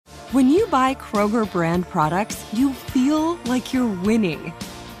When you buy Kroger brand products, you feel like you're winning.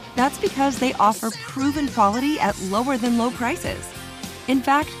 That's because they offer proven quality at lower than low prices. In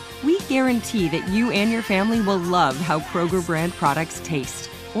fact, we guarantee that you and your family will love how Kroger brand products taste,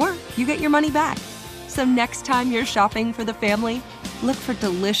 or you get your money back. So next time you're shopping for the family, look for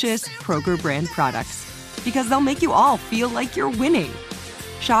delicious Kroger brand products, because they'll make you all feel like you're winning.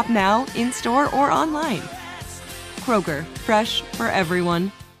 Shop now, in-store, or online. Kroger, fresh for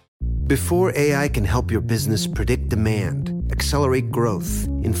everyone. Before AI can help your business predict demand, accelerate growth,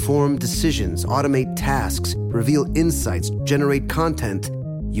 inform decisions, automate tasks, reveal insights, generate content,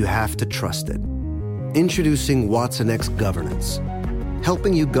 you have to trust it. Introducing watsonx Governance,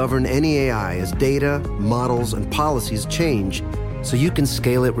 helping you govern any AI as data, models, and policies change so you can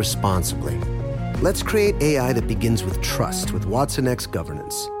scale it responsibly. Let's create AI that begins with trust with watsonx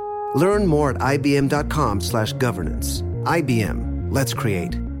Governance. Learn more at ibm.com/governance. IBM, let's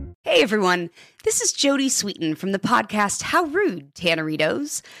create. Hey everyone, this is Jody Sweeten from the podcast How Rude,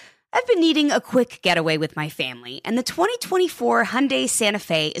 Tanneritos. I've been needing a quick getaway with my family, and the 2024 Hyundai Santa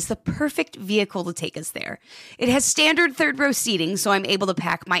Fe is the perfect vehicle to take us there. It has standard third-row seating, so I'm able to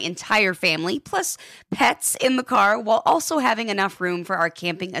pack my entire family, plus pets, in the car, while also having enough room for our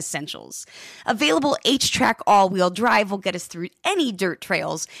camping essentials. Available H-Track all-wheel drive will get us through any dirt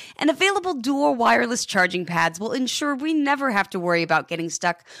trails, and available dual wireless charging pads will ensure we never have to worry about getting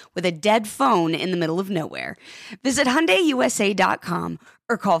stuck with a dead phone in the middle of nowhere. Visit HyundaiUSA.com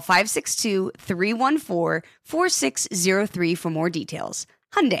or call 562-314-4603 for more details.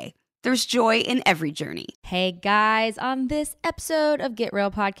 Hyundai, there's joy in every journey. Hey guys, on this episode of Get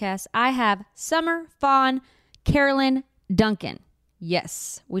Real Podcast, I have Summer Fawn Carolyn Duncan.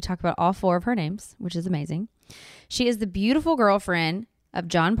 Yes, we talk about all four of her names, which is amazing. She is the beautiful girlfriend of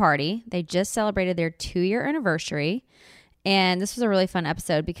Jon Pardi. They just celebrated their 2-year anniversary. And this was a really fun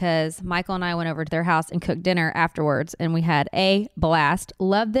episode because Michael and I went over to their house and cooked dinner afterwards, and we had a blast.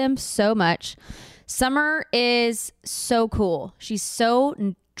 Love them so much. Summer is so cool. She's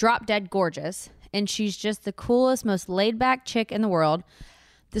so drop dead gorgeous, and she's just the coolest, most laid back chick in the world.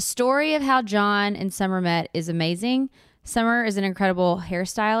 The story of how Jon and Summer met is amazing. Summer is an incredible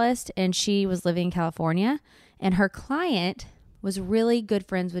hairstylist, and she was living in California, and her client was really good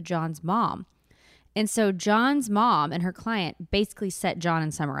friends with Jon's mom. And so Jon's mom and her client basically set Jon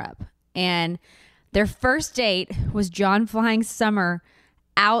and Summer up. And their first date was Jon flying Summer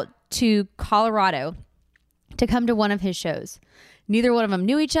out to Colorado to come to one of his shows. Neither one of them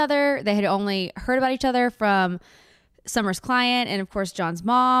knew each other. They had only heard about each other from Summer's client and, of course, Jon's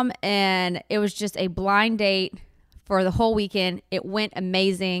mom. And it was just a blind date for the whole weekend. It went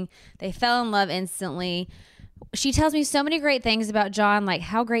amazing. They fell in love instantly. She tells me so many great things about Jon, like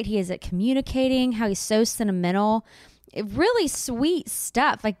how great he is at communicating, how he's so sentimental. Really sweet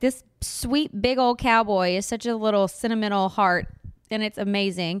stuff. Like this sweet big old cowboy is such a little sentimental heart, and it's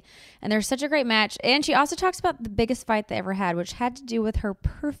amazing. And they're such a great match. And she also talks about the biggest fight they ever had, which had to do with her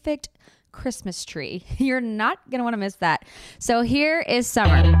perfect Christmas tree. You're not going to want to miss that. So here is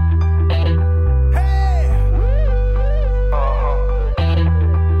Summer.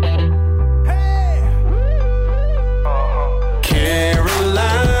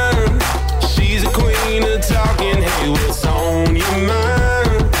 Talking, hey, what's on your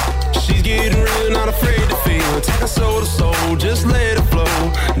mind? She's getting real, not afraid to feel. Take a soul to soul, just let it flow.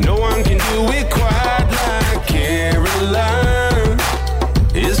 No one can do it quite like Caroline.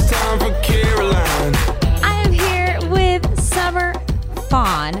 It's time for Caroline. I am here with Summer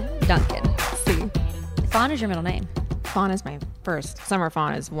Fawn Duncan. See, Fawn is your middle name. Fawn is my first. Summer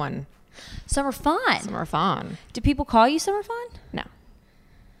Fawn is one. Summer Fawn. Summer Fawn. Do people call you Summer Fawn? No.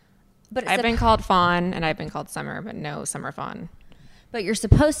 But I've been called Fawn and I've been called Summer, but no Summer Fawn. But you're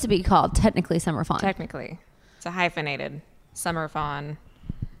supposed to be called technically Summer Fawn. Technically. It's a hyphenated. Summer Fawn.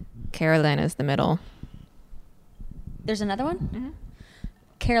 Carolyn is the middle. There's another one? Mm-hmm.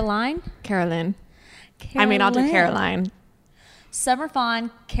 Caroline? Carolyn. I mean, I'll do Caroline. Summer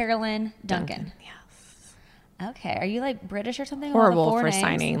Fawn, Carolyn Duncan. Yes. Okay. Are you like British or something? Horrible for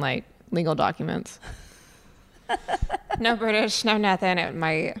signing like legal documents. No British, no nothing.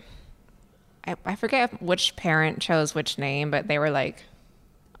 I forget which parent chose which name, but they were like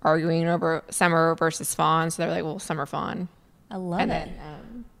arguing over Summer versus Fawn. So they're like, well, Summer Fawn. I love it.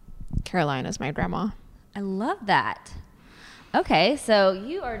 Then Caroline is my grandma. I love that. Okay, so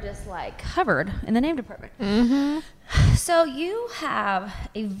you are just like covered in the name department. Mm-hmm. So you have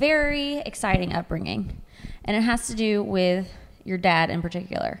a very exciting upbringing, and it has to do with your dad in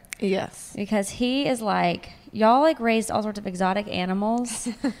particular. Yes. Because he is like, y'all like raised all sorts of exotic animals,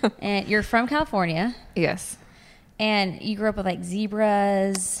 and you're from California. Yes. And you grew up with like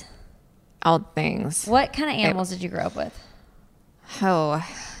zebras. all things. What kind of animals did you grow up with? Oh,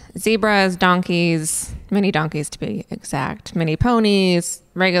 zebras, donkeys, mini donkeys to be exact, mini ponies,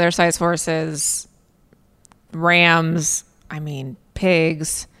 regular size horses, rams,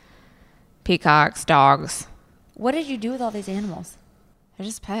 pigs, peacocks, dogs. What did you do with all these animals? They're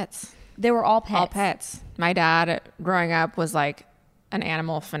just pets. They were all pets. All pets. My dad, growing up, was like an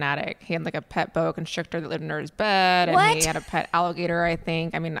animal fanatic. He had like a pet boa constrictor that lived under his bed, and What? he had a pet alligator, I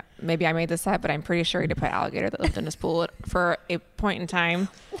think. Maybe I made this up, but I'm pretty sure he had a pet alligator that lived in his pool for a point in time.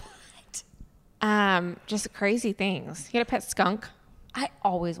 What? Just crazy things. He had a pet skunk. I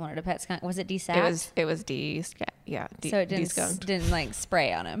always wanted a pet skunk. Was it desacked? It was yeah. So it de-skunked. didn't like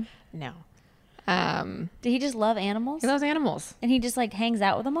spray on him. No. Did he just love animals? He loves animals. And he just like hangs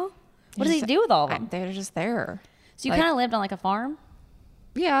out with them all? What does he do with all of them? They're just there. So you kind of lived on like a farm?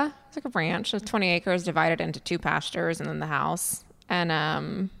 Yeah, it's like a ranch. It's 20 acres divided into 2 pastures and then the house.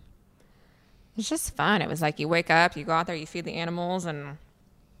 And it's just fun. It was like you wake up, you go out there, you feed the animals, and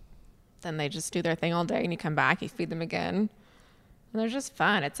then they just do their thing all day, and you come back, you feed them again. And they're just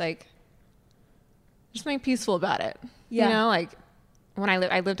fun. It's like there's something peaceful about it. Yeah. You know, like when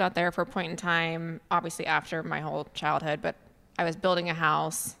I lived out there for a point in time, obviously after my whole childhood, but I was building a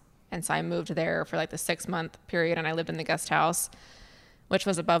house, and so I moved there for like the 6-month period, and I lived in the guest house, which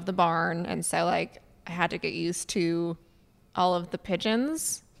was above the barn. And so like I had to get used to all of the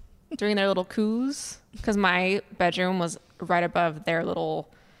pigeons doing their little coos, because my bedroom was right above their little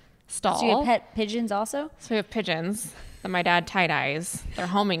stall. So you had pet pigeons also? So we have pigeons that my dad tie-dyes. They're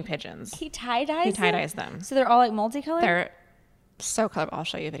homing pigeons. He tie-dyes He tie-dyes them. So they're all like multicolored? They're so colorful. I'll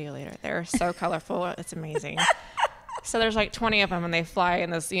show you a video later. They're so colorful. It's amazing. So there's like 20 of them, and they fly in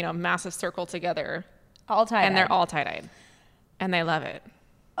this, massive circle together. all tie-dyed. And they're all tie-dyed. And they love it.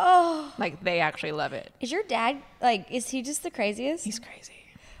 Oh. Like, they actually love it. Is your dad, like, is he just the craziest? He's crazy.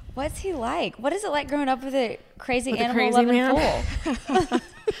 What's he like? What is it like growing up with a crazy With a animal crazy loving man? fool?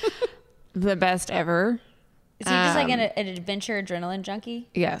 The best ever. Is he just like an adventure adrenaline junkie?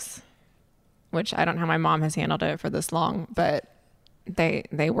 Yes. Which I don't know how my mom has handled it for this long, but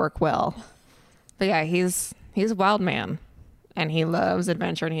they work well. But yeah, he's a wild man, and he loves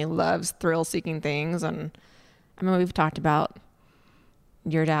adventure, and he loves thrill-seeking things. And I mean, we've talked about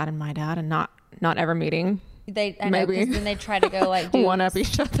your dad and my dad, and not ever meeting. I know, Maybe. because then they try to go like do One up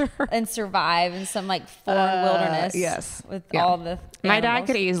each other and survive in some like foreign wilderness. Yes. with Yeah. all the My dad animals.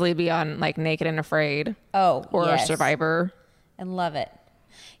 could easily be on like Naked and Afraid or or Survivor. and love it.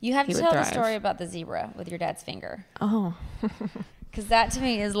 You have to He would tell the thrive. story about the zebra with your dad's finger, Oh, because that to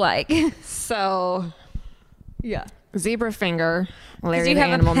me is like so yeah. zebra finger, Larry you the have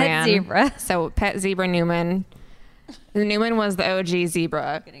a Animal pet Man. zebra. So pet zebra Newman. Newman was the OG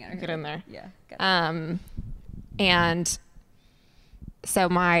zebra. Get in there. Yeah. And so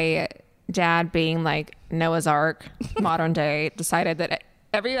my dad, being like Noah's Ark, modern day, decided that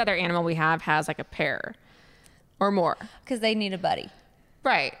every other animal we have has like a pair or more. Because they need a buddy.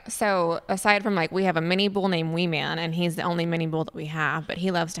 Right. So aside from like, we have a mini bull named Wee Man, and he's the only mini bull that we have, but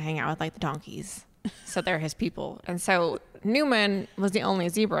he loves to hang out with like the donkeys. So they're his people. And so Newman was the only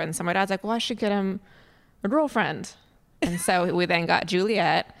zebra. And so my dad's like, well, I should get him a girlfriend. And so we then got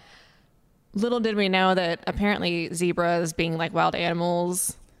Juliet. Little did we know that apparently zebras, being like wild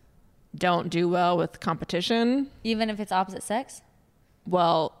animals, don't do well with competition. Even if it's opposite sex?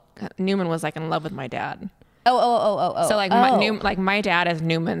 Well, Newman was like in love with my dad. Oh. So like my dad is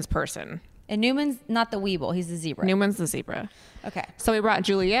Newman's person. And Newman's not the weeble, he's the zebra. Newman's the zebra. Okay. So we brought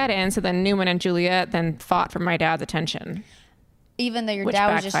Juliet in, so then Newman and Juliet then fought for my dad's attention. Even though your Which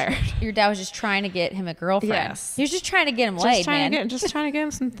dad backfired. was just trying to get him a girlfriend. Yes. He was just trying to get him laid, man. Just trying to get him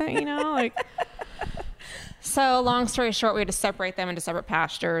something, like. So long story short, we had to separate them into separate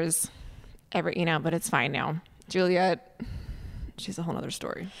pastures. But it's fine now. Juliet, she's a whole nother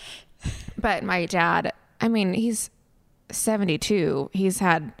story. But my dad, he's 72. He's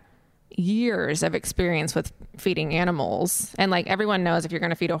had years of experience with feeding animals, and like everyone knows, if you're going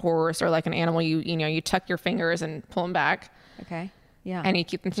to feed a horse or like an animal, you tuck your fingers and pull them back. Okay. Yeah. And you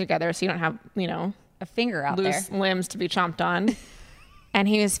keep them together so you don't have, a finger out there. loose limbs to be chomped on. And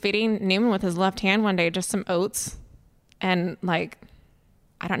he was feeding Newman with his left hand one day, just some oats. And like,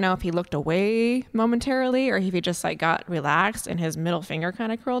 I don't know if he looked away momentarily or if he just like got relaxed and his middle finger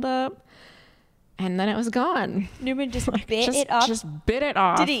kind of curled up. And then it was gone. Newman just bit it off. Just bit it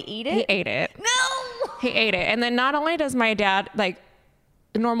off. Did he eat it? He ate it. No! He ate it. And then not only does my dad, like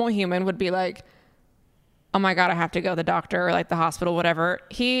a normal human would be like, oh my God, I have to go to the doctor or like the hospital, whatever.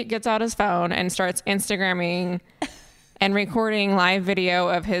 He gets out his phone and starts Instagramming and recording live video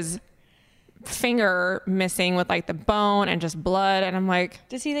of his finger missing with like the bone and just blood. And I'm like,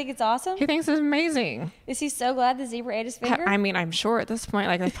 Does he think it's awesome? he thinks it's amazing. Is he so glad the zebra ate his finger? I mean, I'm sure at this point,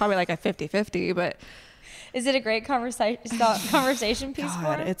 like it's probably like a 50-50, but Is it a great conversation piece for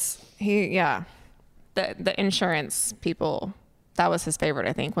God, him? it's the insurance people, that was his favorite,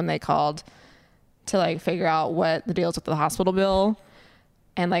 I think, when they called to like figure out what the deals with the hospital bill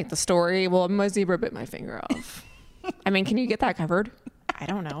and like the story. Well, my zebra bit my finger off. I mean, can you get that covered? I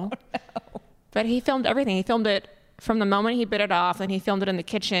don't know. But he filmed everything. He filmed it from the moment he bit it off, then he filmed it in the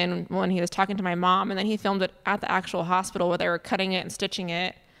kitchen when he was talking to my mom, and then he filmed it at the actual hospital where they were cutting it and stitching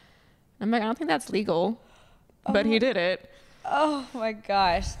it. I'm like, I don't think that's legal, but he did it. Oh my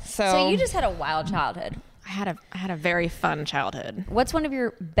gosh. So you just had a wild childhood. I had a very fun childhood. What's one of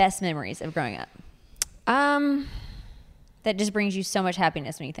your best memories of growing up? That just brings you so much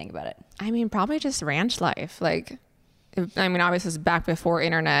happiness when you think about it. I mean, probably just ranch life. Like, I mean, obviously it's back before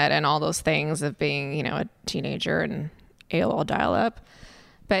internet and all those things of being, you know, a teenager and AOL dial-up.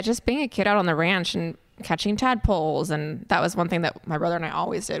 But just being a kid out on the ranch and catching tadpoles. And that was one thing that my brother and I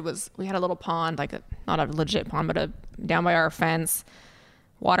always did was we had a little pond, like not a legit pond, but down by our fence.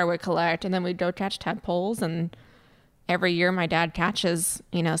 Water would collect, and then we'd go catch tadpoles. And every year my dad catches,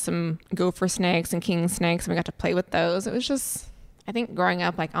 you know, some gopher snakes and king snakes, and we got to play with those. It was just, I think, growing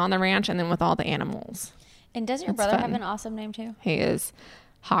up like on the ranch and then with all the animals. And doesn't your It's brother fun. have an awesome name too? He is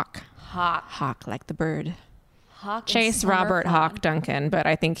Hawk. Hawk. Like the bird. Hawk. and Chase Summer Robert Fawn. Hawk Duncan, but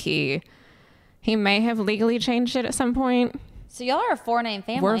I think he may have legally changed it at some point. So y'all are a 4-name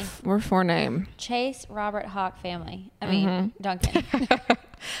family. We're 4-name. Chase Robert Hawk family. I mean, Duncan.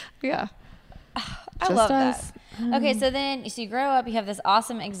 Yeah. I love that. Okay, so you grow up, you have this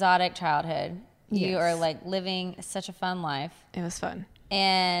awesome exotic childhood. You Yes. are like living such a fun life. It was fun.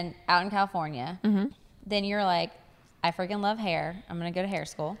 And out in California, then you're like, I freaking love hair. I'm going to go to hair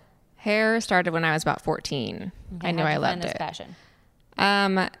school. Hair started when I was about 14. Okay, I knew how'd I you find loved this it. passion?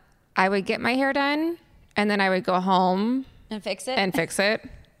 I would get my hair done, and then I would go home And fix it? and fix it.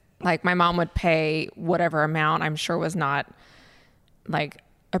 Like my mom would pay whatever amount I'm sure was not like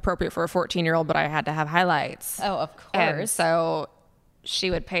appropriate for a 14-year-old, but I had to have highlights. Oh, of And course. so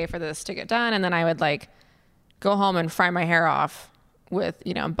she would pay for this to get done, and then I would like go home and fry my hair off with,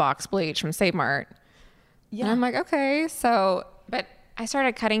 you know, box bleach from Save Mart. Yeah. And I'm like, okay. So, but I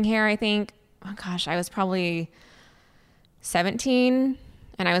started cutting hair, I think, oh gosh, I was probably 17,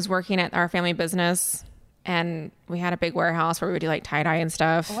 and I was working at our family business, and we had a big warehouse where we would do like tie-dye and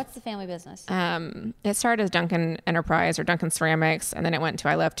stuff. What's the family business? It started as Duncan Enterprise or Duncan Ceramics, and then it went to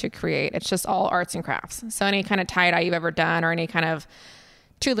I Love to Create. It's just all arts and crafts. So any kind of tie-dye you've ever done, or any kind of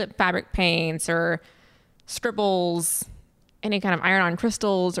tulip fabric paints or scribbles, any kind of iron-on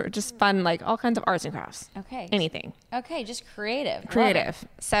crystals, or just fun, like all kinds of arts and crafts. Okay. Anything. Okay, just creative. Love Creative.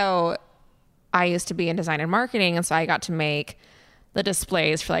 So I used to be in design and marketing, and so I got to make the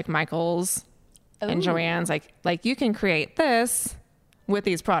displays for like Michael's and Joann's. Like you can create this with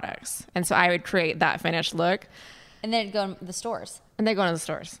these products. And so I would create that finished look, it. And then it'd go to the stores. and they go into the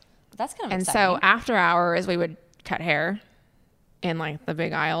stores. That's kind of And exciting. so after hours, we would cut hair in like the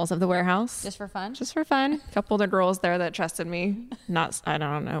big aisles of the warehouse. Just for fun? Just for fun. A couple of the girls there that trusted me. I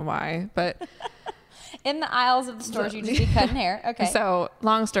don't know why, but In the aisles of the stores, you'd just be cutting hair. Okay. so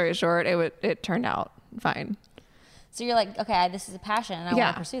long story short, it turned out fine. So you're like, okay, this is a passion and I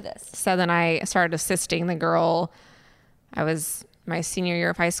want to pursue this. So then I started assisting the girl. I was my senior year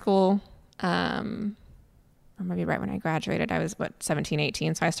of high school, or maybe right when I graduated. I was 17,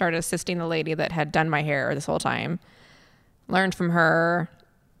 18. So I started assisting the lady that had done my hair this whole time. Learned from her,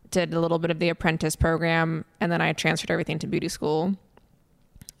 did a little bit of the apprentice program, and then I transferred everything to beauty school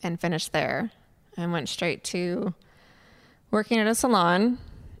and finished there. And went straight to working at a salon.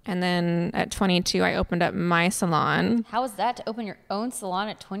 And then at 22, I opened up my salon. How was that to open your own salon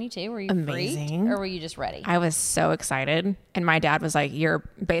at 22? Were you Amazing. freaked or were you just ready? I was so excited. And my dad was like, you're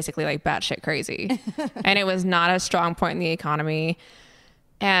basically like batshit crazy. And it was not a strong point in the economy.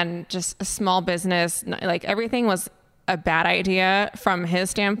 And just a small business, like everything was a bad idea from his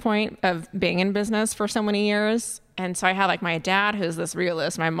standpoint of being in business for so many years. And so I have like my dad, who's this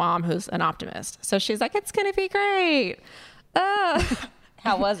realist, my mom, who's an optimist. So she's like, it's going to be great.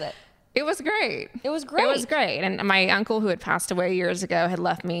 How was it? It was great. It was great. It was great. And my uncle, who had passed away years ago, had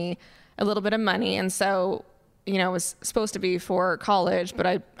left me a little bit of money. And so, you know, it was supposed to be for college, but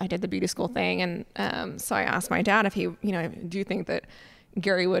I did the beauty school thing. And so I asked my dad if he, you know, do you think that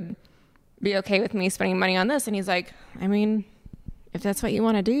Gary would be okay with me spending money on this? And he's like, I mean, if that's what you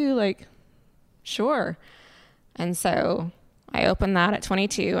want to do, like, sure. And so I opened that at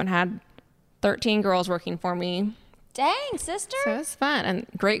 22 and had 13 girls working for me. Dang, sister. So it was fun. And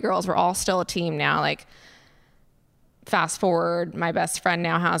Great Girls, we're all still a team now. Like, fast forward, my best friend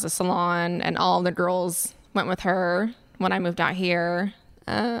now has a salon, and all the girls went with her when I moved out here.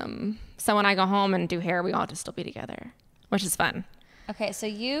 So when I go home and do hair, we all just still be together, which is fun. Okay, so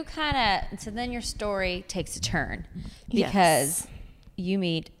you so then your story takes a turn Yes. because you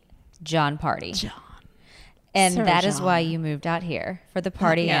meet John Party. John. And Sir that is John. why you moved out here, for the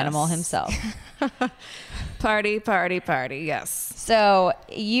party Yes. animal himself. Party, party, party. Yes. So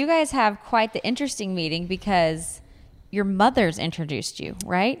you guys have quite the interesting meeting because your mother's introduced you,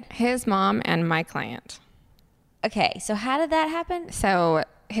 right? His mom and my client. Okay, so how did that happen? So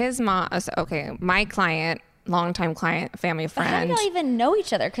his mom, okay, my client, longtime client, family But how friend. do y'all even know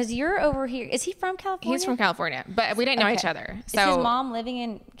each other? Because you're over here. Is he from California? He's from California, but we didn't know each Okay. other. Is So his mom living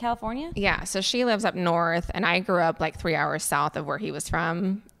in California? yeah, so she lives up north, and I grew up like 3 hours south of where he was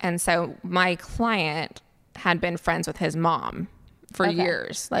from. And so my client had been friends with his mom for Okay.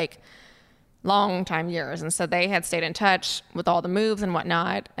 years, like long time years. And so they had stayed in touch with all the moves and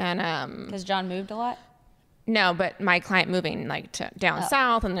whatnot. And Because John moved a lot? no, but my client moving like to Oh. down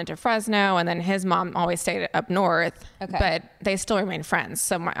south and then to Fresno, and then his mom always stayed up north. Okay. But they still remain friends.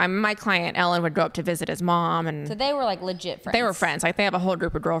 So my client Ellen would go up to visit his mom, and So they were like legit friends. they were friends. Like they have a whole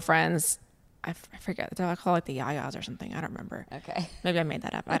group of girlfriends. I forget. They're called like the Yayas or something. I don't remember. Okay. Maybe I made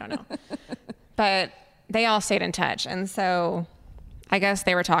that up. I don't know. But they all stayed in touch. And so I guess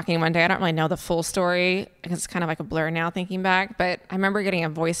they were talking one day. I don't really know the full story because it's kind of like a blur now thinking back. But I remember getting a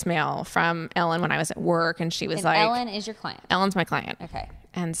voicemail from Ellen when I was at work, and she was And like, Ellen is your client. Ellen's my client. Okay.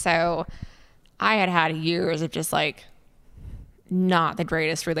 And so I had years of just like not the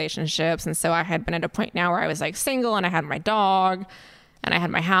greatest relationships. And so I had been at a point now where I was like single, and I had my dog, and I had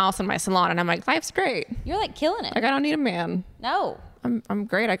my house and my salon, and I'm like, life's great. You're like killing it. Like I don't need a man. No. I'm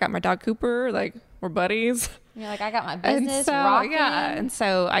great. I got my dog Cooper. Like we're buddies. You're like, I got my And business so, rocking. yeah. And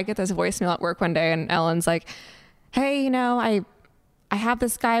so I get this voicemail at work one day, and Ellen's like, hey, I have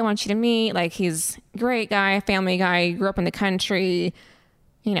this guy I want you to meet. Like he's a great guy, family guy, grew up in the country,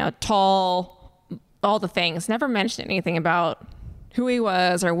 tall, all the things. Never mentioned anything about who he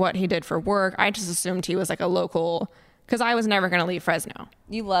was or what he did for work. I just assumed he was like a local, because I was never going to leave Fresno.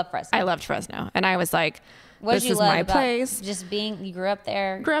 You love Fresno. I loved Fresno. And I was like, What this did you is love my about place. just being, you grew up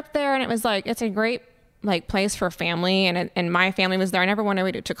there? Grew up there, and it was like, it's a great like place for family, and my family was there. I never went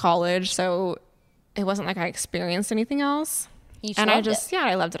away to college, so it wasn't like I experienced anything else. You just And I loved just it.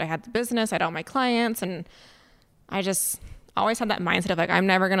 I loved it. I had the business, I had all my clients, and I just always had that mindset of like, I'm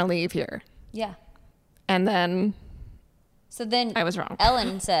never gonna leave here. Yeah. And then So then I was wrong.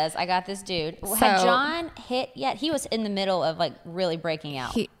 Ellen says, I got this dude. Had So- John hit yet? He was in the middle of like really breaking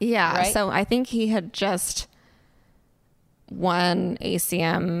out. Right? So I think he had just won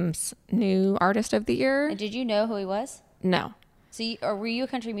ACM's new artist of the year. And did you know who he was? No. So or were you a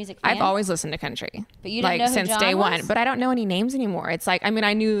country music fan? I've always listened to country. But you didn't like know who since John day was? one. But I don't know any names anymore. It's like, I mean,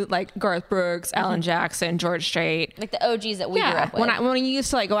 I knew like Garth Brooks, Alan Jackson, George Strait. like the OGs that we grew up with. When you used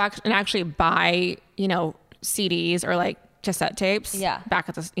to like go and actually buy, CDs or like cassette tapes. Yeah. Back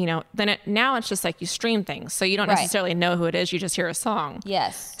at the, then now it's just like you stream things. So you don't Right. necessarily know who it is. You just hear a song.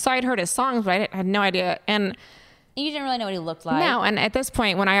 Yes. So I'd heard his songs, but I had no idea. And You didn't really know what he looked like. no, and at this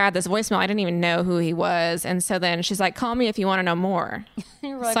point, when I had this voicemail, I didn't even know who he was. And so then she's like, call me if you want to know more.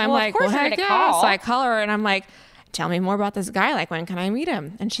 You were like, So I'm well, like, of course well, you're heck gonna yeah. call. So I call her, and I'm like, tell me more about this guy. Like, when can I meet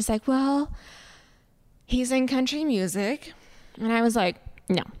him? And she's like, well, he's in country music. And I was like,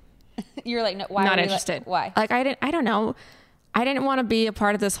 no, You're like, no, why? not were you interested. Like, why? Like, I don't know. I didn't want to be a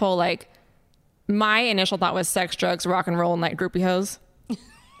part of this whole, like, my initial thought was sex, drugs, rock and roll, and like groupie hoes,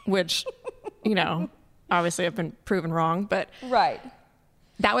 which, obviously have been proven wrong, but Right.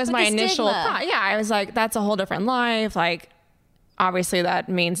 that was But my the initial stigma. thought. Yeah, I was like, that's a whole different life. Like, obviously that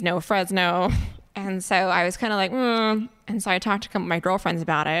means no Fresno. And so I was kind of like, And so I talked to a couple of my girlfriends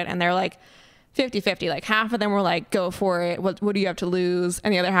about it, and they're like 50-50. Like half of them were like, go for it. What do you have to lose?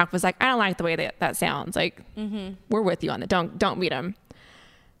 And the other half was like, I don't like the way that sounds. Like, we're with you on it. Don't meet him.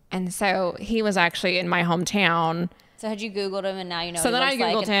 And so he was actually in my hometown. So had you Googled him and now you know So what then he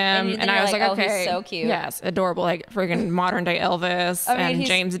I looks Googled like, him, then and you're I was like, oh, okay. he's so cute. Yes, adorable. Like freaking modern day Elvis I mean, and he's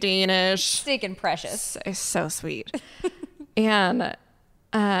James Dean-ish. Stinking precious. It's so sweet. And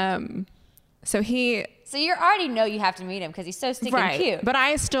so he, So you already know you have to meet him because he's so stinking right. cute. But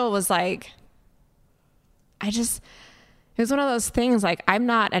I still was like, it was one of those things, like, I'm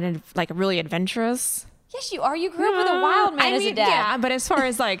not really adventurous. Yes, you are. You grew up with a wild man as a dad. Yeah, but as far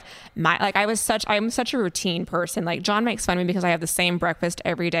as like I'm such a routine person. Like, John makes fun of me because I have the same breakfast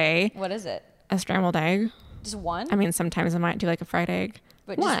every day. What is it? A scrambled egg. Just one? I mean, sometimes I might do like a fried egg.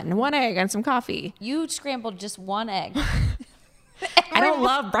 But just, One egg and some coffee. you scrambled just one egg. I don't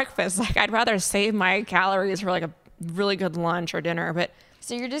love breakfast. Like, I'd rather save my calories for like a really good lunch or dinner, but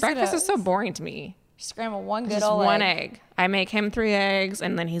So you're just breakfast gonna is so boring to me. scramble one good Just old one egg. I make him 3 eggs,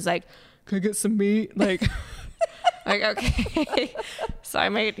 and then he's like, "Can I get some meat?" Like, like okay. So I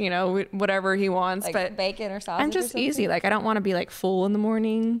made whatever he wants, like but bacon or sausage. I'm or just something? easy. Like, I don't want to be like full in the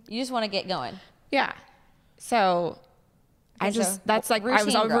morning. You just want to get going. Yeah. So Okay, so that's like I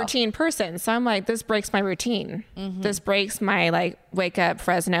was a routine girl. routine person. So I'm like, this breaks my routine. This breaks my like wake up,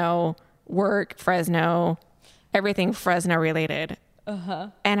 Fresno, work, Fresno, everything Fresno related.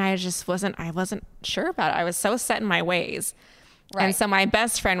 And I just wasn't sure about it. I was so set in my ways. Right. And so my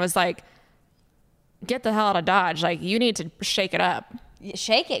best friend was like, get the hell out of Dodge. Like, you need to shake it up.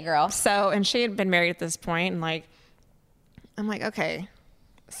 Shake it, girl. So, and she had been married at this point, and like, I'm like, okay,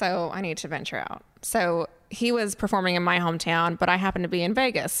 so I need to venture out. So he was performing in my hometown, but I happened to be in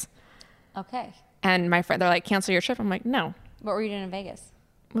Vegas. Okay. And my friend, they're like, cancel your trip. I'm like, no, What were you doing in Vegas?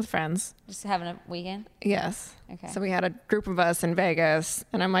 with friends. Just having a weekend? Yes. Okay. So we had a group of us in Vegas,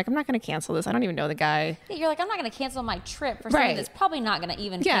 and I'm like, I'm not going to cancel this. I don't even know the guy. Yeah, you're like, I'm not going to cancel my trip for something Right. that's probably not going to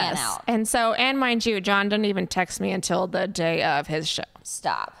even pan Yes. out. And so, and mind you, John didn't even text me until the day of his show.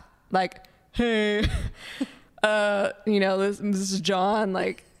 Stop. Like, hey, this is John.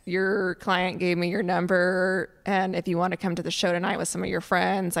 Like, your client gave me your number, and if you want to come to the show tonight with some of your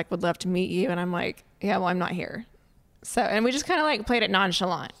friends, like, would love to meet you. And I'm like, yeah, well, I'm not here. So, and we just kind of like played it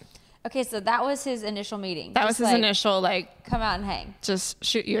nonchalant. Okay, so that was his initial meeting. That Just was his like, initial, like, Come out and hang. just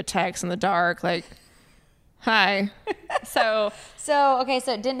shoot you a text in the dark, like, hi. So So, okay,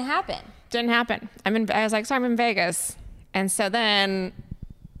 so it didn't happen. didn't happen. I was like, so I'm in Vegas. And so then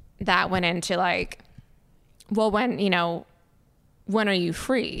that went into like, well, when are you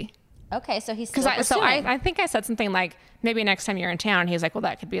free? Okay, so he's still Because pursuing. I think I said something like, maybe next time you're in town. He was like, well,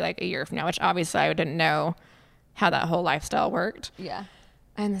 that could be like a year from now, which obviously I didn't know how that whole lifestyle worked. Yeah.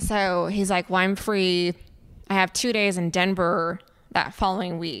 And so he's like, well, I'm free. I have 2 days in Denver that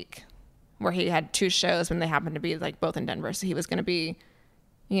following week, where he had 2 shows when they happened to be like both in Denver. So he was going to be,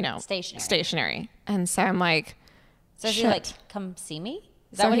 stationary. And so I'm like, So is he shit. like, come see me?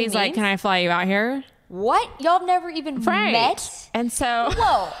 Is that So what he he's like, means? can I fly you out here? What? Y'all have never even met? And so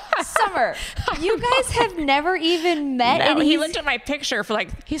Whoa, Summer, you guys have never even met? no, and he he's- looked at my picture for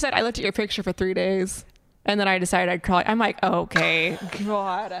he said, I looked at your picture for 3 days. And then I decided I'd call. I'm like, okay,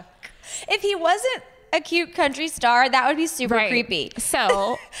 God. If he wasn't a cute country star, that would be super Right. creepy.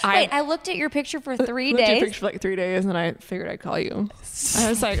 So Wait, I looked at your picture for 3 looked at your days. picture for like 3 days, and then I figured I'd call you. I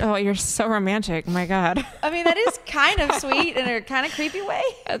was like, oh, you're so romantic. My God. I mean, that is kind of sweet in a kind of creepy way.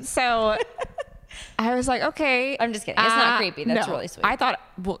 And so I was like, okay. I'm just kidding. It's not creepy. That's really sweet. I thought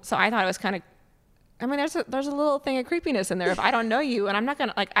it was kind of, I mean, there's a little thing of creepiness in there. If I don't know you, and I'm not going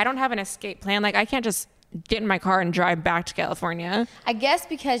to, I don't have an escape plan. Like, I can't just get in my car and drive back to California. I guess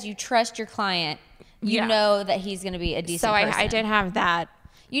because you trust your client, you Yeah. know that he's going to be a decent So person. I did have that.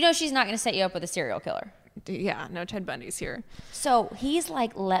 You know she's not going to set you up with a serial killer. Yeah, no Ted Bundy's here. So he's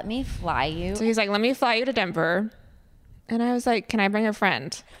like, let me fly you. So he's like, let me fly you to Denver. And I was like, can I bring a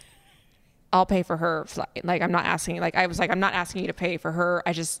friend? I'll pay for her flight. Like, I'm not asking you. Like, I was like, I'm not asking you to pay for her.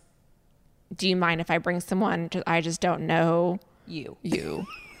 Do you mind if I bring someone? I just don't know You.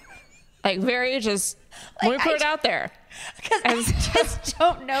 Like, very just, let me put it out there. Because I just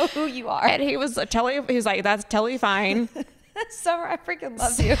don't know who you are. And he was he's like, that's totally fine. Summer, I freaking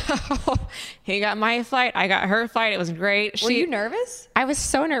love you. He got my flight. I got her flight. It was great. Were you nervous? I was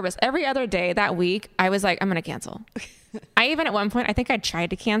so nervous. Every other day that week, I was like, I'm going to cancel. I even at one point, I think I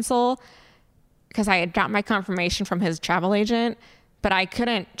tried to cancel because I had got my confirmation from his travel agent, but I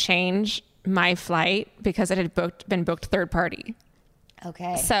couldn't change my flight because it had been booked third party.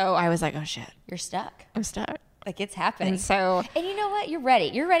 Okay. So I was like, oh shit, You're stuck. I'm stuck. Like, it's happening. And so, And you know what? You're ready.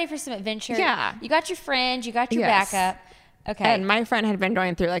 You're ready for some adventure. Yeah. You got your friend. You got your Yes. backup. Okay. and my friend had been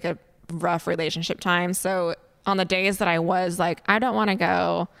going through like a rough relationship time. So on the days that I was like, I don't want to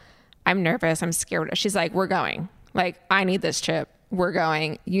go, I'm nervous, I'm scared. She's like, we're going. Like, I need this trip. We're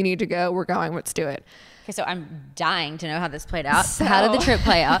going. You need to go. We're going. Let's do it. Okay, so I'm dying to know how this played out. How did the trip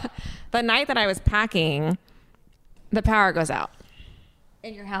play out? The night that I was packing, the power goes out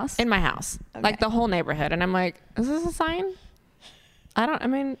In your house? in my house, like the whole neighborhood. And I'm like, is this a sign?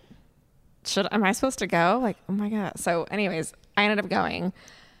 Am I supposed to go? Like, oh my God. So anyways, I ended up going.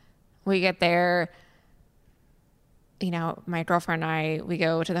 We get there, my girlfriend and I, we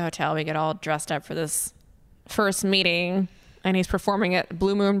go to the hotel, we get all dressed up for this first meeting, and he's performing at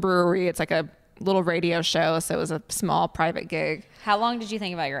Blue Moon Brewery. It's like a little radio show. So it was a small private gig. How long did you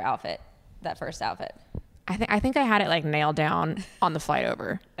think about your outfit? That first outfit? I think I had it like nailed down on the flight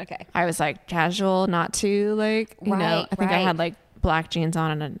over. Okay. I was like casual, not too like, you know, Right, I think I right. had like black jeans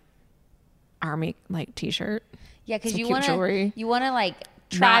on and an army like t-shirt. Yeah, because Some you cute want jewelry. to like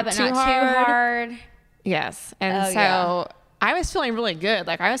try, Not but too not hard. too hard. Yes. And Oh, so yeah. I was feeling really good.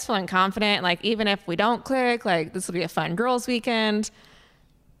 Like I was feeling confident. Like even if we don't click, like this will be a fun girls weekend.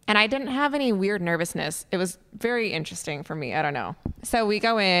 And I didn't have any weird nervousness. It was very interesting for me. I don't know. So we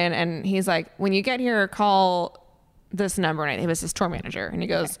go in and he's like, when you get here, call this number. And it was his tour manager. And he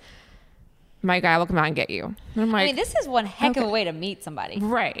goes, my guy will come out and get you. And I'm like, I mean, this is one heck of a way to meet somebody.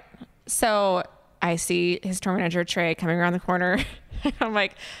 right. So I see his tour manager, Trey, coming around the corner. I'm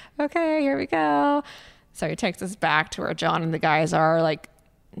like, okay, here we go. So he takes us back to where John and the guys are, like,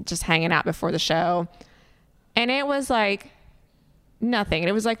 just hanging out before the show. And it was like nothing.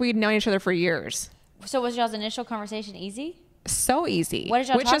 It was like we'd known each other for years. So was y'all's initial conversation easy? So easy. What did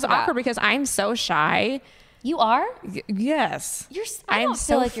y'all Which talk is about? awkward because I'm so shy. You are? Yes. I I'm don't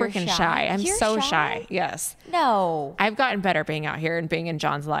so feel like you're freaking shy. shy. I'm You're so shy? shy. Yes. No. I've gotten better being out here and being in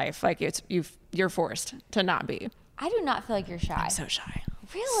John's life. Like you're forced to not be. I do not feel like you're shy. So shy.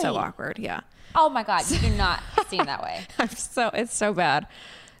 Really? So awkward. Yeah. Oh my God, you do not seem that way. It's so bad.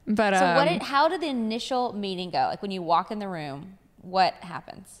 But So how did the initial meeting go? Like when you walk in the room, what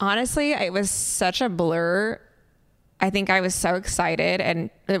happens? honestly, it was such a blur. I think I was so excited, and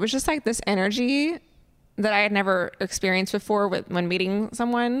it was just like this energy that I had never experienced before when meeting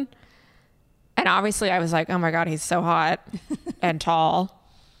someone. And obviously I was like, oh my God, he's so hot and tall,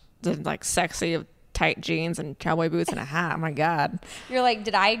 and like sexy with tight jeans and cowboy boots and a hat. Oh my God. You're like,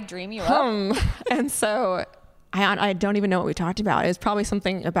 did I dream you up? And so I don't even know what we talked about. It was probably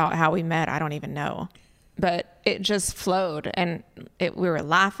something about how we met. I don't even know. But it just flowed, and we were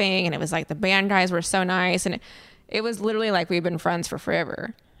laughing, and it was like the band guys were so nice, and it was literally like we've been friends for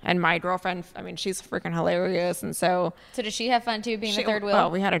forever. And my girlfriend, I mean, she's freaking hilarious, and so So did she have fun too, being the third wheel? Oh,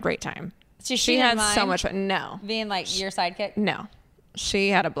 we had a great time. So She didn't had so mind much fun. No, being like your sidekick? no, she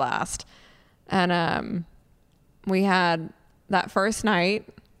had a blast. And we had that first night,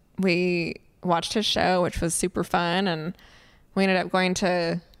 we watched his show, which was super fun, and we ended up going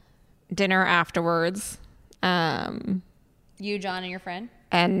to dinner afterwards. You, John, and your friend?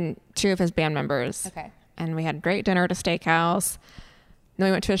 And two of his band members. Okay. And we had a great dinner at a steakhouse. Then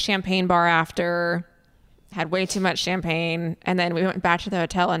we went to a champagne bar after, had way too much champagne. And then we went back to the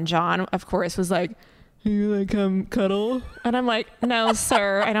hotel, and John, of course, was like, you like come cuddle? And I'm like, no,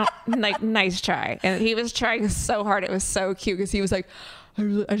 sir, I don't, like, nice try. And he was trying so hard. It was so cute because he was like,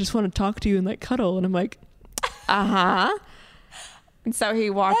 I just want to talk to you and like cuddle. And I'm like, uh-huh. And so he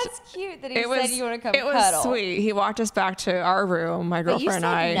walked. That's cute that he said you want to come It was cuddle. sweet. He walked us back to our room, my But you girlfriend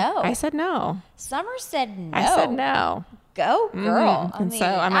and I. said no. I said no. Summer said no. I said no. Go, girl. I And mean, so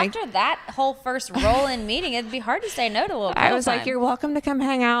I'm like- after that whole first roll-in meeting, it'd be hard to say no to a little I cuddle was like, time. you're welcome to come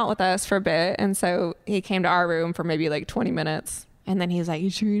hang out with us for a bit. And so he came to our room for maybe like 20 minutes. And then he was like, you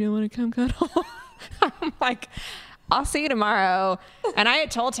sure you don't want to come cuddle? I'm like, I'll see you tomorrow. And I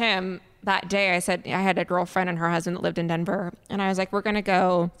had told him that day, I said, I had a girlfriend and her husband that lived in Denver. And I was like, we're going to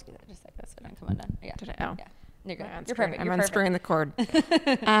go. Just like this, and come on down. Yeah. Did I? Oh. Yeah. You're good. I'm You're unscrewing- perfect. I'm You're perfect. unscrewing the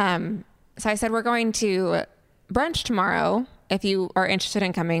cord. So I said, we're going to brunch tomorrow. If you are interested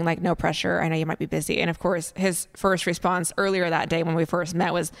in coming, like, no pressure. I know you might be busy. And of course, his first response earlier that day when we first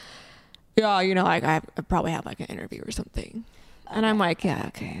met was, yeah, you know, like I probably have like an interview or something. And I'm like, yeah,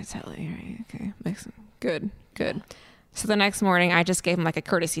 okay, totally. Right, okay. Makes good. So the next morning I just gave him like a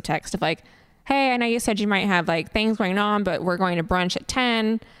courtesy text of like, hey, I know you said you might have like things going on, but we're going to brunch at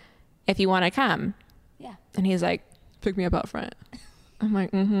 10 if you want to come. Yeah. And he's like, pick me up out front. I'm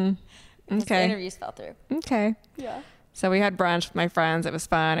like, The okay. interviews fell through. Okay. Yeah. So we had brunch with my friends. It was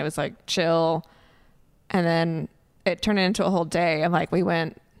fun. It was like chill. And then it turned into a whole day. And like we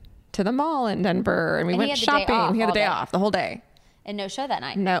went to the mall in Denver and we And he went had the day shopping. off He had the all day day. off, the whole day. And no show that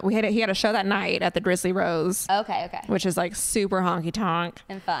night. No, he had a show that night at the Drizzly Rose, Okay. which is like super honky tonk.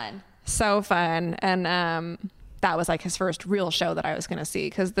 And fun. So fun. And that was like his first real show that I was going to see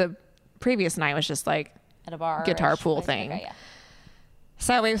because the previous night was just like At a bar. guitar pool thing. Okay, yeah.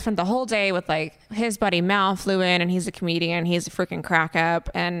 So we spent the whole day with like his buddy Mal flew in and he's a comedian. He's a freaking crack up,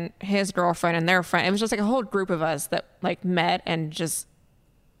 and his girlfriend and their friend. It was just like a whole group of us that like met and just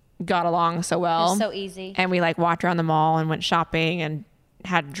got along so well. It was so easy. And we like walked around the mall and went shopping and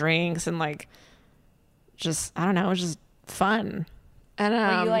had drinks and like just, I don't know, it was just fun. And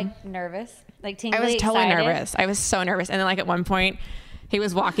Were you like nervous? Like tingly, I was totally excited? nervous. I was so nervous. And then like at one point he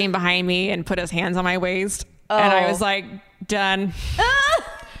was walking behind me and put his hands on my waist. And I was like, done.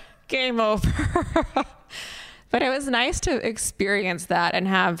 Game over. But it was nice to experience that and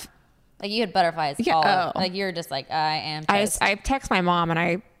have Like you had butterflies. Yeah, all oh. Like you're just like, I am toast. I text my mom and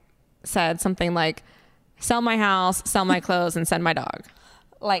I said something like, sell my house, sell my clothes, and send my dog.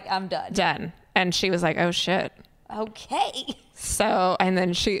 Like I'm done. Done. And she was like, oh shit. Okay. So, and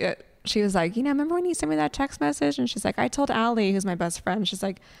then she was like, remember when you sent me that text message? And she's like, I told Allie, who's my best friend. She's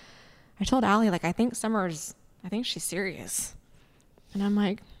like, I told Allie, like, I think she's serious. And I'm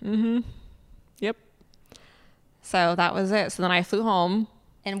like, yep. So that was it. So then I flew home.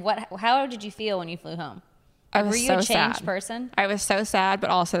 And how did you feel when you flew home? I was Were you so a changed sad. person? I was so sad, but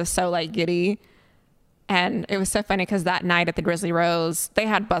also so like giddy. And it was so funny because that night at the Grizzly Rose, they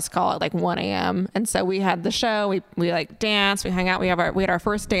had bus call at like 1 a.m. And so we had the show. We like danced. We hung out. We had our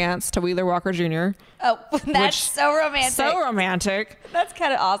first dance to Wheeler Walker Jr. Oh, that's so romantic. So romantic. That's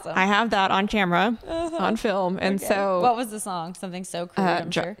kind of awesome. I have that on camera, on film. And so what was the song? Something so crude, I'm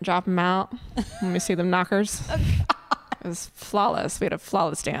sure. Drop them out. Let me see them knockers. It was flawless. We had a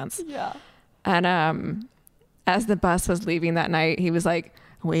flawless dance. Yeah. And as the bus was leaving that night, he was like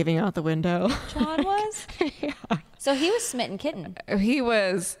waving out the window. John was? Yeah. So he was smitten kitten. I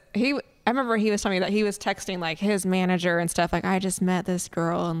remember he was telling me that he was texting like his manager and stuff. Like, I just met this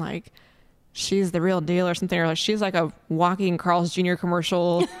girl and like, she's the real deal or something. Or like, she's like a walking Carl's Jr.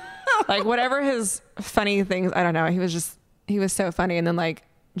 commercial. Like whatever his funny things. I don't know. He was so funny. And then like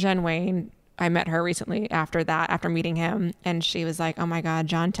Jen Wayne, I met her recently after meeting him. And she was like, oh my God,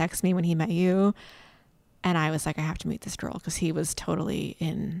 John texted me when he met you. And I was like, I have to meet this girl because he was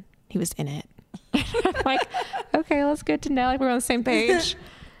in it. I'm like, okay, that's good to know. Like we're on the same page.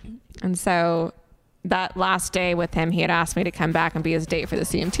 And so that last day with him, he had asked me to come back and be his date for the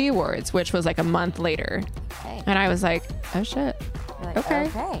CMT Awards, which was like a month later. Okay. And I was like, oh shit. Like, okay.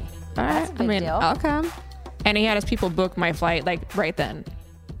 All right. That's a big deal. I'll come. And he had his people book my flight like right then.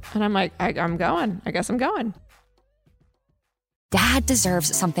 And I'm like, I'm going. I guess I'm going. Dad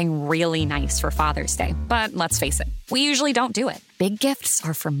deserves something really nice for Father's Day, but let's face it, we usually don't do it. Big gifts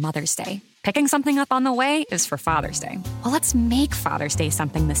are for Mother's Day. Picking something up on the way is for Father's Day. Well, let's make Father's Day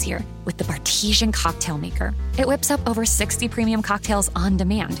something this year with the Bartesian Cocktail Maker. It whips up over 60 premium cocktails on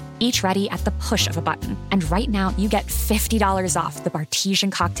demand, each ready at the push of a button. And right now, you get $50 off the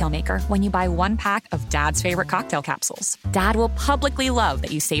Bartesian Cocktail Maker when you buy one pack of Dad's favorite cocktail capsules. Dad will publicly love that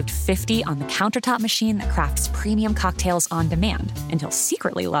you saved $50 on the countertop machine that crafts premium cocktails on demand. And he'll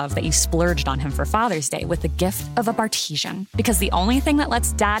secretly love that you splurged on him for Father's Day with the gift of a Bartesian. Because the only thing that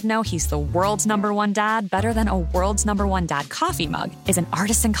lets Dad know he's the world's #1 dad better than a world's #1 dad coffee mug is an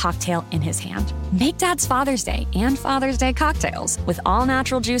artisan cocktail in his hand. Make Dad's Father's Day and Father's Day cocktails with all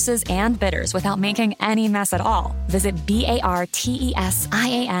natural juices and bitters without making any mess at all. Visit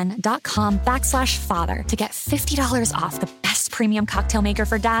BARTESIAN.com/father to get $50 off the best premium cocktail maker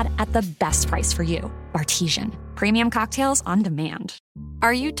for Dad at the best price for you. Bartesian. Premium cocktails on demand.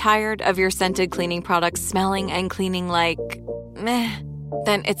 Are you tired of your scented cleaning products smelling and cleaning like meh?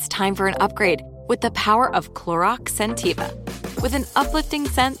 Then it's time for an upgrade with the power of Clorox Scentiva. With an uplifting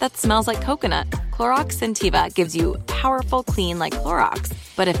scent that smells like coconut, Clorox Scentiva gives you powerful clean like Clorox,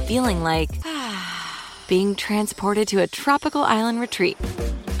 but a feeling like being transported to a tropical island retreat.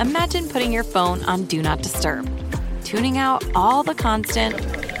 Imagine putting your phone on Do Not Disturb, tuning out all the constant,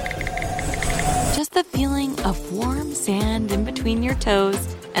 just the feeling of warm sand in between your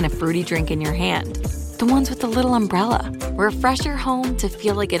toes and a fruity drink in your hand. The ones with the little umbrella. Refresh your home to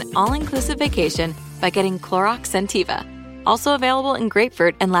feel like an all-inclusive vacation by getting Clorox Scentiva. Also available in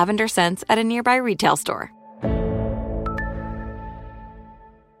grapefruit and lavender scents at a nearby retail store.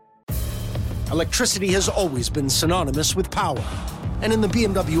 Electricity has always been synonymous with power. And in the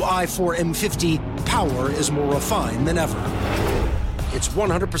BMW i4 M50, power is more refined than ever. It's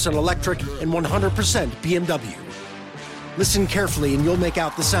 100% electric and 100% BMW. Listen carefully and you'll make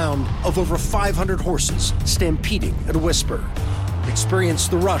out the sound of over 500 horses stampeding at a whisper. Experience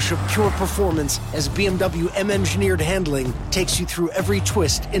the rush of pure performance as BMW M-engineered handling takes you through every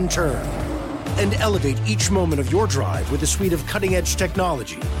twist and turn. And elevate each moment of your drive with a suite of cutting-edge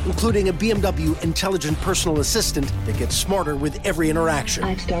technology, including a BMW intelligent personal assistant that gets smarter with every interaction.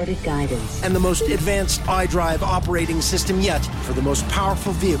 I've started guidance. And the most advanced iDrive operating system yet for the most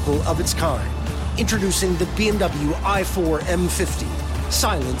powerful vehicle of its kind. Introducing the BMW i4 M50.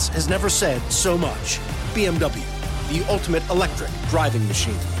 Silence has never said so much. BMW, the ultimate electric driving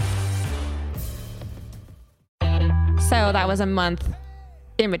machine. So that was a month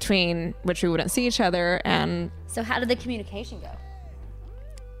in between which we wouldn't see each other, and So how did the communication go?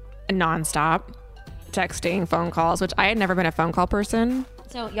 nonstop texting, phone calls, which I had never been a phone call person.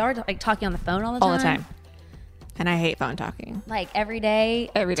 So y'all were like talking on the phone all the time? All the time. And I hate phone talking. Like every day?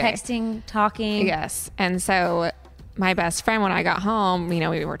 Every day. Texting, talking? Yes. And so my best friend, when I got home, you know,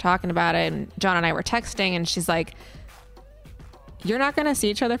 we were talking about it, and John and I were texting, and she's like, you're not going to see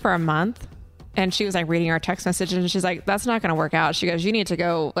each other for a month? And she was like reading our text messages, and she's like, that's not going to work out. She goes, you need to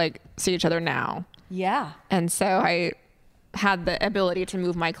go like see each other now. Yeah. And so I had the ability to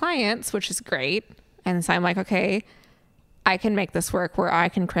move my clients, which is great. And so I'm like, okay, I can make this work where I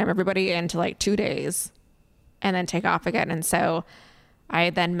can cram everybody into like 2 days and then take off again. And so I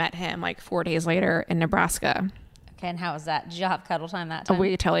then met him like 4 days later in Nebraska. Okay, and how was that? Did you have cuddle time that time?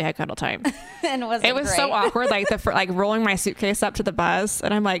 We totally had cuddle time. And was it was great? so awkward, like like rolling my suitcase up to the bus,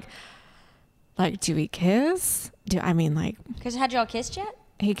 and I'm like, do we kiss? Because had y'all kissed yet?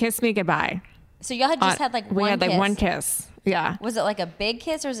 He kissed me goodbye. So y'all had just had like one kiss? We had like one kiss. Yeah. Was it like a big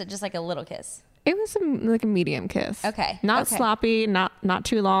kiss or was it just like a little kiss? It was like a medium kiss. Okay. Not sloppy, not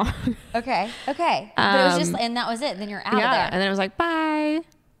too long. Okay. But it was just, and that was it. Then you're out of there. Yeah, and then it was like, bye.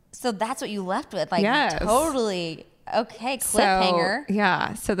 So that's what you left with. Like, yes. Totally. Okay, cliffhanger. So,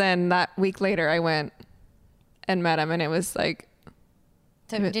 yeah. So then that week later, I went and met him, and it was like.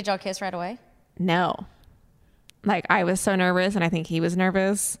 So did y'all kiss right away? No. Like, I was so nervous, and I think he was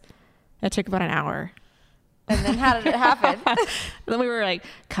nervous. It took about an hour. And then how did it happen? Then we were like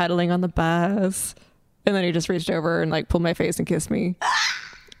cuddling on the bus, and then he just reached over and like pulled my face and kissed me.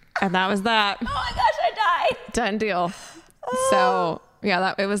 And that was that. Oh my gosh, I died. Done deal. So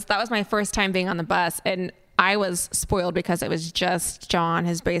yeah, that was my first time being on the bus, and I was spoiled because it was just John,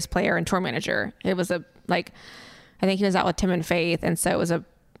 his bass player and tour manager. It was I think he was out with Tim and Faith, and so it was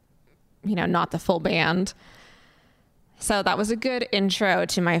not the full band. So that was a good intro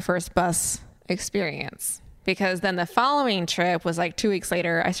to my first bus experience. Because then the following trip was like 2 weeks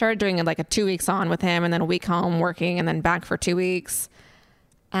later. I started doing like a 2 weeks on with him, and then a week home working, and then back for 2 weeks.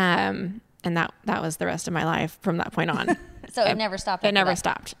 And that was the rest of my life from that point on. So it never stopped. It never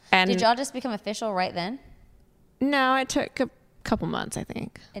stopped. And did y'all just become official right then? No, it took a couple months, I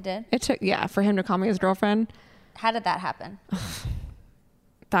think. It did? It took, for him to call me his girlfriend. How did that happen?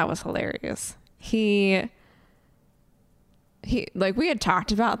 That was hilarious. He like, we had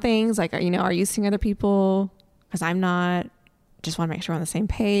talked about things like, are you seeing other people? Because I'm not. Just want to make sure we're on the same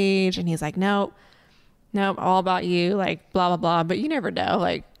page. And he's like, nope, all about you, like blah blah blah. But you never know,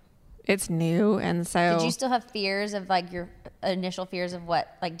 like it's new. And so did you still have fears of like your initial fears of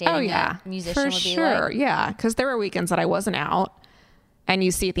what like dating a musician would be like? For sure, yeah. Because there were weekends that I wasn't out, and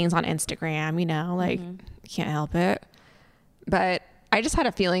you see things on Instagram, like you can't help it. But I just had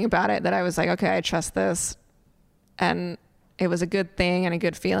a feeling about it that I was like, okay, I trust this, and it was a good thing and a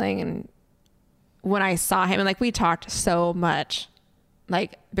good feeling. And when I saw him, and like we talked so much,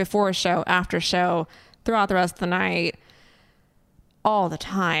 like before a show, after show, throughout the rest of the night, all the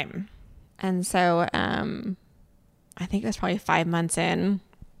time. And so I think it was probably 5 months in,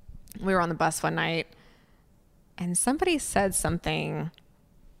 we were on the bus one night, and somebody said something,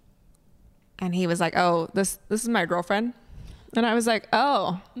 and he was like, oh, this is my girlfriend. And I was like,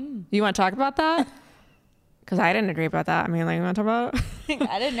 oh, you want to talk about that? Because I didn't agree about that. I mean, like, you want to talk about it?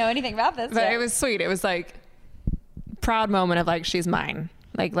 I didn't know anything about this. But it was sweet. It was like proud moment of like, she's mine.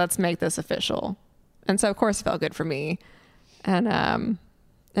 Like, let's make this official. And so of course it felt good for me. And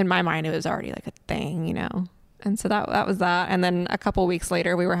in my mind, it was already like a thing, And so that was that. And then a couple weeks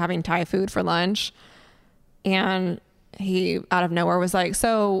later, we were having Thai food for lunch, and he out of nowhere was like,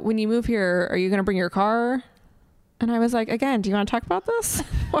 so when you move here, are you going to bring your car? And I was like, again, do you want to talk about this?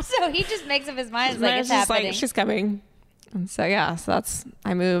 So he just makes up his mind. It's like, it's just happening. Like, she's coming. And so,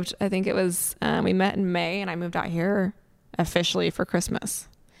 I moved. I think it was, we met in May, and I moved out here officially for Christmas.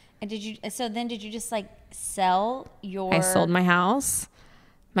 And did you just like sell your... I sold my house.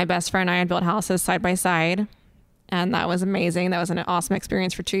 My best friend and I had built houses side by side, and that was amazing. That was an awesome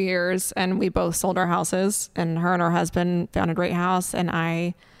experience for 2 years. And we both sold our houses, and her and her husband found a great house, and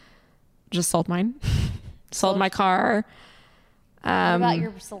I just sold mine. Sold my car. What about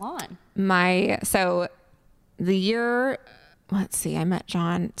your salon? So the year, let's see, I met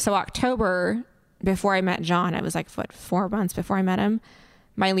John. So October, before I met John, it was like 4 months before I met him,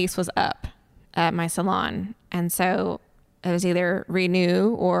 my lease was up at my salon. And so it was either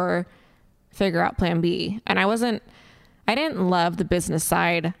renew or figure out plan B. And I didn't love the business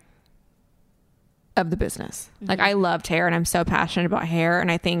side of the business. Mm-hmm. Like, I loved hair, and I'm so passionate about hair.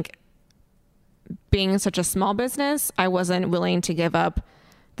 And I think being such a small business, I wasn't willing to give up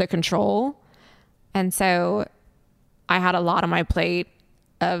the control. And so I had a lot on my plate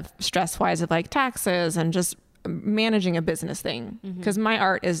of stress wise of like taxes and just managing a business thing, because my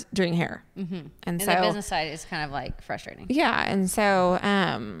art is doing hair. Mm-hmm. And so the business side is kind of like frustrating. Yeah. And so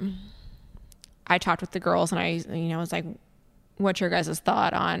I talked with the girls, and I was like, what's your guys'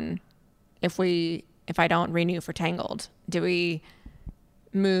 thought on if we if I don't renew for Tangled? Do we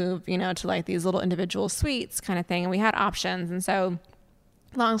move, you know, to like these little individual suites kind of thing? And we had options. And so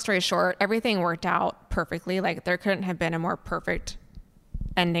long story short, everything worked out perfectly. Like there couldn't have been a more perfect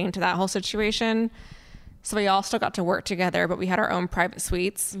ending to that whole situation. So we all still got to work together, but we had our own private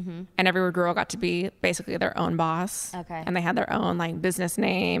suites, and every girl got to be basically their own boss. Okay. And they had their own like business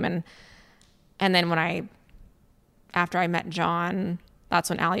name. And then after I met John,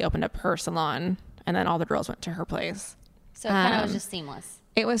 that's when Allie opened up her salon, and then all the girls went to her place. So it kind of was just seamless.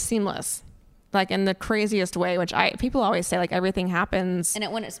 It was seamless, like in the craziest way, which people always say like everything happens.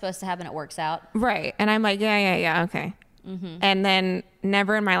 And when it's supposed to happen, it works out. Right. And I'm like, yeah, okay. And then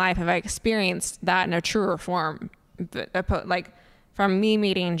never in my life have I experienced that in a truer form. But like from me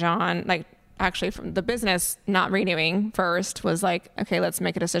meeting John, like actually from the business not renewing first was like, okay, let's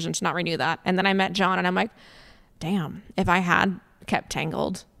make a decision to not renew that. And then I met John and I'm like, damn, if I had kept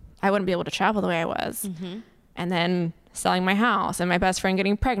Tangled, I wouldn't be able to travel the way I was. And then selling my house and my best friend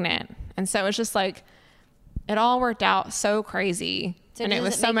getting pregnant. And so it's just like, it all worked out so crazy. So and it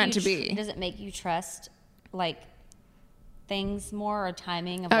was so meant to be. Does it make you trust like things more, or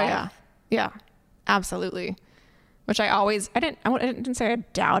timing of life? Yeah, absolutely. Which I didn't say I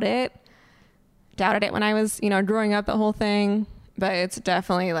doubted it when I was, you know, growing up, the whole thing, but it's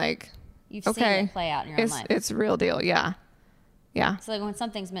definitely like, you've seen it play out in your own life. It's real deal. Yeah. So like when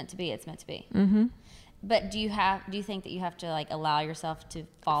something's meant to be, it's meant to be. But do you think that you have to like allow yourself to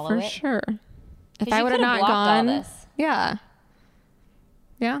follow it? For sure. If I I would have not gone, all this. yeah,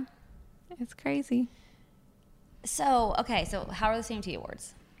 it's crazy. So how are the CMT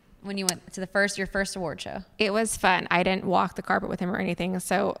Awards? When you went to your first award show? It was fun. I didn't walk the carpet with him or anything.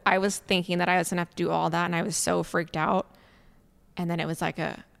 So I was thinking that I was going to have to do all that. And I was so freaked out. And then it was like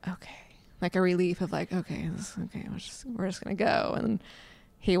a relief of like, okay, we're just going to go. And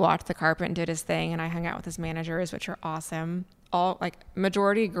he walked the carpet and did his thing. And I hung out with his managers, which are awesome. All like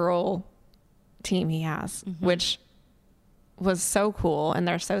majority girl team he has, which was so cool. And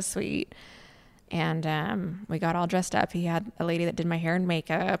they're so sweet. And we got all dressed up. He had a lady that did my hair and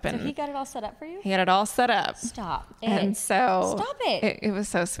makeup. And so he got it all set up for you? He had it all set up. Stop it. And so... Stop it. It was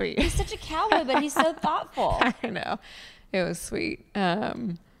so sweet. He's such a cowboy, but he's so thoughtful. I know. It was sweet.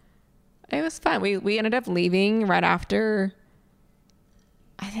 It was fun. We ended up leaving right after...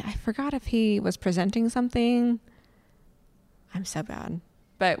 I forgot if he was presenting something. I'm so bad.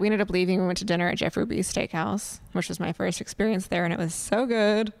 But we ended up leaving. We went to dinner at Jeff Ruby's Steakhouse, which was my first experience there. And it was so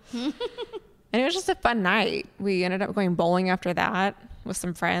good. And it was just a fun night. We ended up going bowling after that with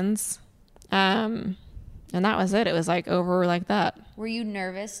some friends. And that was it. It was like over like that. Were you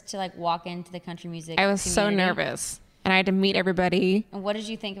nervous to like walk into the country music I was community? so nervous. And I had to meet everybody. And what did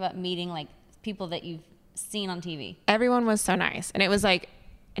you think about meeting like people that you've seen on TV? Everyone was so nice. And it was like,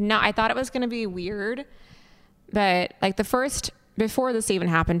 I thought it was going to be weird. But like before this even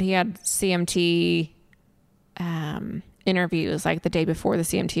happened, he had CMT interviews like the day before the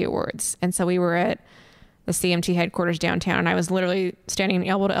CMT Awards. And so we were at the CMT headquarters downtown, and I was literally standing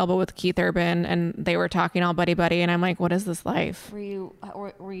elbow to elbow with Keith Urban, and they were talking all buddy and I'm like, what is this life? Were you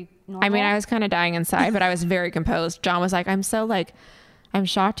normal? I mean, I was kind of dying inside, but I was very composed. John was like, I'm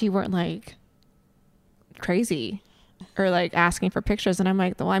shocked you weren't like crazy or like asking for pictures. And I'm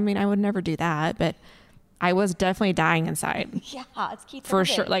like, well, I mean, I would never do that, but I was definitely dying inside. Yeah, it's Keith for Urban.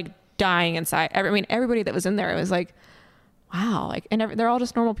 sure. Like dying inside. Everybody that was in there, it was like, wow, like, and they're all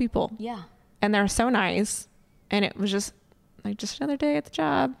just normal people. Yeah. And they're so nice. And it was just like just another day at the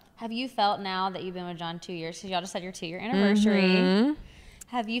job. Have you felt now that you've been with John 2 years, because y'all just had your 2-year anniversary,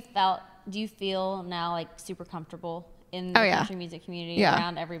 do you feel now like super comfortable in the country music community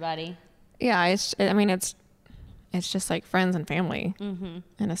around everybody? Yeah. It's just like friends and family in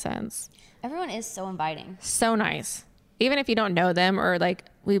a sense. Everyone is so inviting. So nice. Even if you don't know them, or like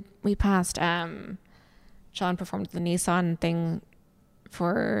we passed, John performed the Nissan thing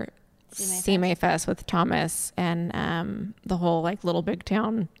for CMA Fest with Thomas, and the whole like Little Big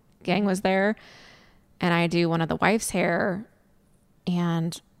Town gang was there. And I do one of the wife's hair,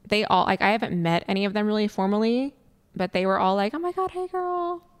 and they all like, I haven't met any of them really formally, but they were all like, oh my God, hey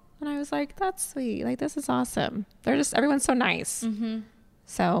girl. And I was like, that's sweet. Like, this is awesome. Everyone's so nice.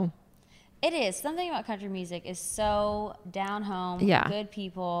 So it is. Something about country music is so down home, good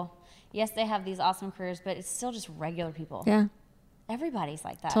people. Yes, they have these awesome careers, but it's still just regular people. Yeah. Everybody's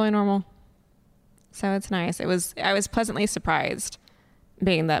like that. Totally normal. So it's nice. I was pleasantly surprised,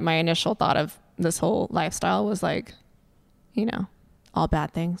 being that my initial thought of this whole lifestyle was like, you know, all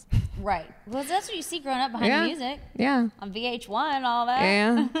bad things. Right. Well, that's what you see growing up behind the music. Yeah. On VH1 and all that.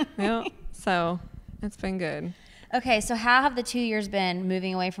 Yeah. Yeah. So it's been good. Okay, so how have the 2 years been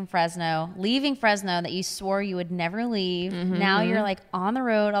moving away from Fresno, leaving Fresno that you swore you would never leave? Now you're like on the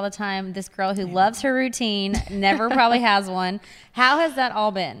road all the time. This girl who loves her routine, never probably has one. How has that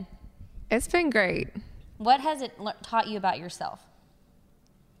all been? It's been great. What has it taught you about yourself?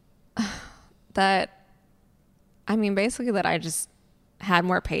 Basically that I just had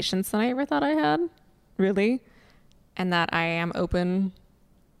more patience than I ever thought I had, really. And that I am open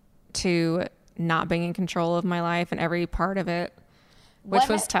to not being in control of my life and every part of it, which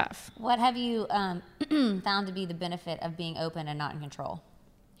was tough. What have you found to be the benefit of being open and not in control?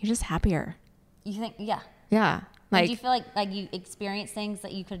 You're just happier. You think, yeah. Yeah. Do you feel like you experience things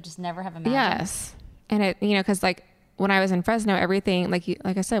that you could just never have imagined? Yes. And it, because like when I was in Fresno, everything, like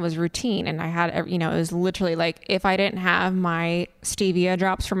I said, was routine. And I had, it was literally like, if I didn't have my stevia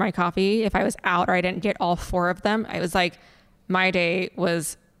drops for my coffee, if I was out or I didn't get all 4 of them, it was like my day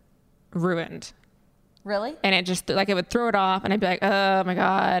was ruined. Really? And it just like, it would throw it off and I'd be like, oh my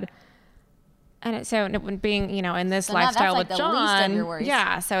God. And when being, in this lifestyle with John, least of your worries.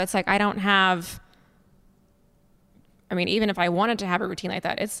 Yeah. So it's like, I don't have, even if I wanted to have a routine like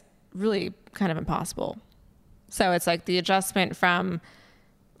that, it's really kind of impossible. So it's like the adjustment from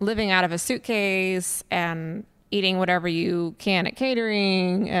living out of a suitcase and eating whatever you can at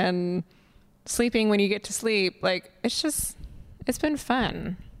catering and sleeping when you get to sleep. Like, it's been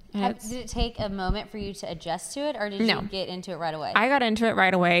fun. Did it take a moment for you to adjust to it, or did you get into it right away? I got into it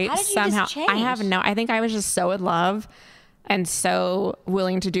right away. How did you somehow. just change? I think I was just so in love and so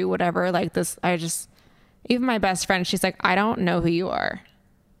willing to do whatever. Like this, even my best friend, she's like, I don't know who you are.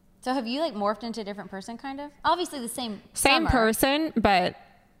 So have you like morphed into a different person, kind of? Obviously the same person, but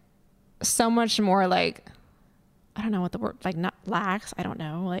so much more like, I don't know what the word, like not lax. I don't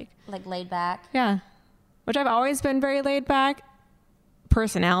know. Like laid back. Yeah. Which I've always been very laid back.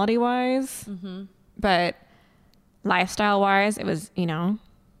 Personality wise, but lifestyle wise, it was, I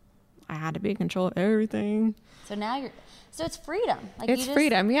had to be in control of everything. So now so it's freedom. Like it's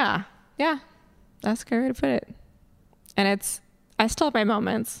freedom. Yeah. Yeah. That's a good way to put it. And I still have my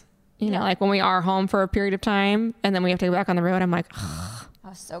moments, like when we are home for a period of time and then we have to go back on the road. I'm like, oh, I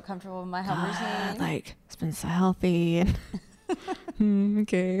was so comfortable with my home routine. Like it's been so healthy. And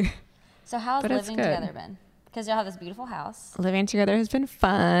okay. So how's living together been? Because y'all have this beautiful house. Living together has been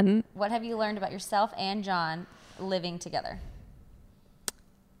fun. What have you learned about yourself and John living together?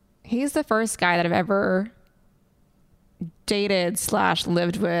 He's the first guy that I've ever dated /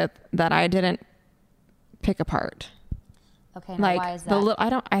 lived with that I didn't pick apart. Okay, now why is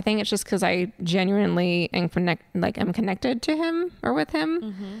that? I think it's just because I genuinely am connected to him or with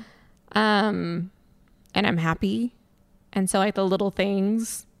him. And I'm happy. And so like the little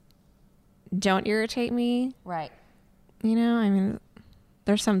things don't irritate me. Right.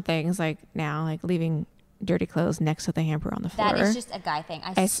 There's some things like now, like leaving dirty clothes next to the hamper on the floor. That is just a guy thing.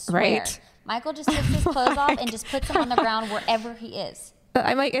 I swear. Right? Michael just takes his clothes off and just puts them on the ground wherever he is.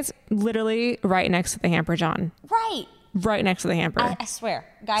 I'm like, it's literally right next to the hamper, John. Right. Right next to the hamper. I swear.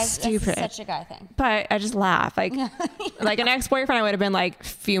 Guys, Stupid. That's such a guy thing. But I just laugh. Like, like an ex-boyfriend I would have been like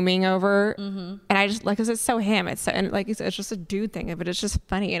fuming over. And I just like, cause it's so him. It's so, and like, it's just a dude thing, but it's just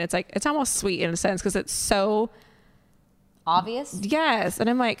funny. And it's like, it's almost sweet in a sense. Cause it's so obvious. Yes. And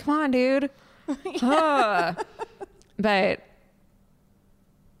I'm like, come on, dude. But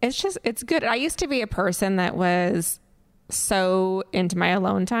it's good. I used to be a person that was so into my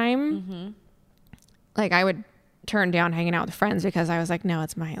alone time. Like I would turn down hanging out with friends because I was like, no,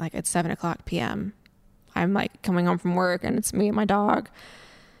 it's 7:00 PM. I'm like coming home from work and it's me and my dog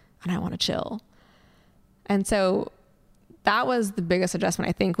and I want to chill. And so that was the biggest adjustment,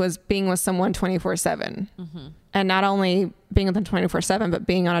 I think, was being with someone 24/7 and not only being with them 24/7, but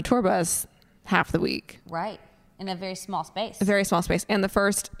being on a tour bus half the week. Right. In a very small space. A very small space. And the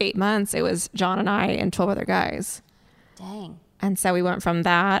first 8 months, it was John and I and 12 other guys. Dang. And so we went from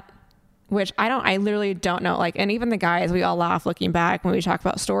that, which I literally don't know. Like, and even the guys, we all laugh looking back when we talk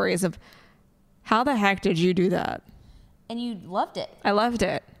about stories of how the heck did you do that? And you loved it. I loved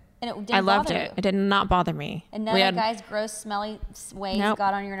it. And it didn't bother you. It did not bother me. And none of the guys' gross, smelly ways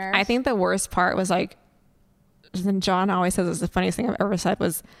got on your nerves? I think the worst part was like, and John always says it's the funniest thing I've ever said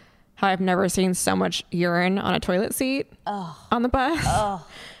was how I've never seen so much urine on a toilet seat on the bus.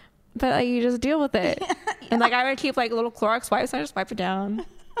 But like, you just deal with it. And like I would keep like little Clorox wipes and I just wipe it down.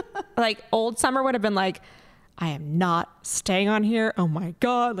 Like old Summer would have been like, I am not staying on here. Oh my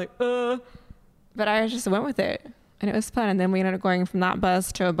God. Like, But I just went with it and it was fun. And then we ended up going from that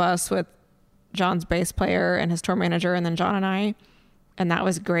bus to a bus with John's bass player and his tour manager and then John and I. And that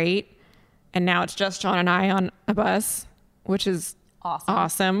was great. And now it's just John and I on a bus, which is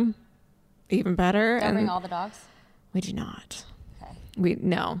awesome. Even better. Don't bring all the dogs? We do not. Okay.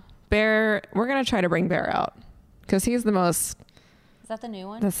 No. Bear, we're going to try to bring Bear out because he's the most. Is that the new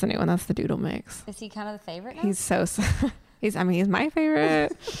one? That's the new one. That's the doodle mix. Is he kind of the favorite now? He's he's my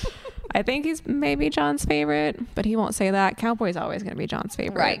favorite. I think he's maybe John's favorite, but he won't say that. Cowboy's always going to be John's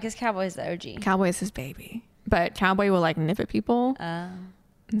favorite. Right, because Cowboy's the OG. Cowboy's his baby. But Cowboy will like nip at people. And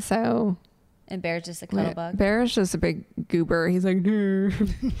so. And Bear's just a cuddle bug. Bear's just a big goober. He's like,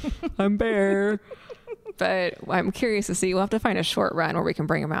 I'm Bear. But I'm curious to see. We'll have to find a short run where we can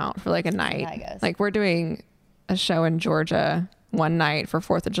bring him out for like a night. Like we're doing a show in Georgia one night for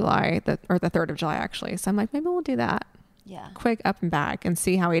 4th of July, or the 3rd of July actually. So I'm like, maybe we'll do that. Yeah. Quick up and back and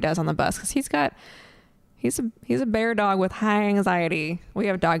see how he does on the bus. Cause he's a bear dog with high anxiety. We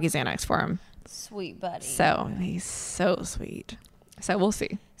have doggy Xanax for him. Sweet buddy. So he's so sweet. So we'll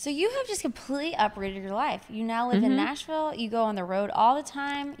see. So you have just completely uprooted your life. You now live in Nashville. You go on the road all the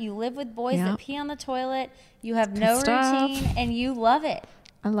time. You live with boys that pee on the toilet. You have no routine, and you love it.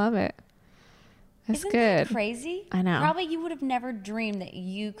 I love it. It's Isn't good. That crazy? I know. Probably you would have never dreamed that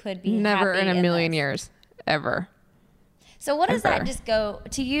you could be never happy in a million this. years, ever. So what does that just go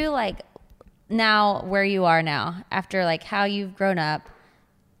to you like now where you are now after like how you've grown up,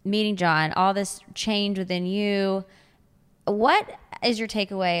 meeting John, all this change within you? What is your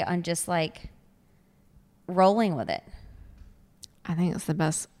takeaway on just like rolling with it? I think it's the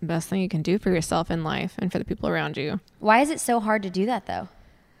best thing you can do for yourself in life and for the people around you. Why is it so hard to do that though?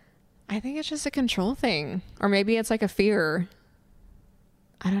 I think it's just a control thing, or maybe it's like a fear.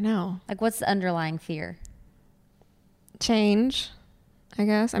 I don't know. Like what's the underlying fear? Change, I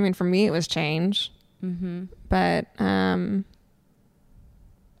guess. I mean, for me, it was change. But, I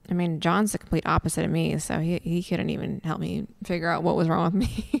mean, John's the complete opposite of me, so he couldn't even help me figure out what was wrong with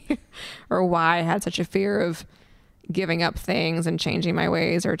me or why I had such a fear of giving up things and changing my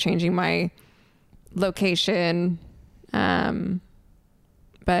ways or changing my location.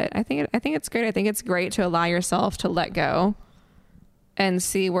 But I think it's great. I think it's great to allow yourself to let go and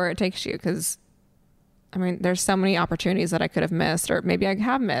see where it takes you. Because, I mean, there's so many opportunities that I could have missed, or maybe I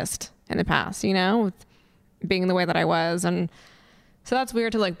have missed in the past, you know, with being the way that I was. And so that's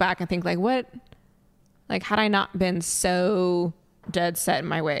weird to look back and think like, had I not been so dead set in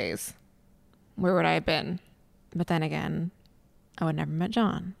my ways, where would I have been? But then again, I would never met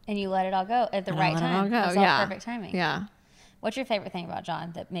John. And you let it all go at the right time. It was all perfect timing. Yeah. What's your favorite thing about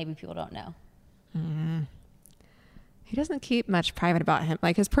John that maybe people don't know? He doesn't keep much private about him.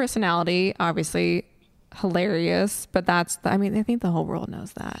 Like his personality, obviously hilarious, but I think the whole world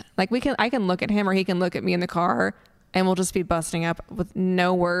knows that. Like I can look at him or he can look at me in the car and we'll just be busting up with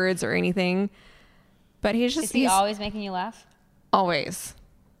no words or anything. But he's always making you laugh? Always.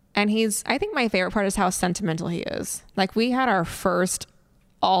 And I think my favorite part is how sentimental he is. Like we had our first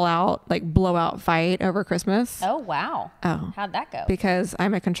all out, like blowout fight over Christmas. Oh, wow. Oh. How'd that go? Because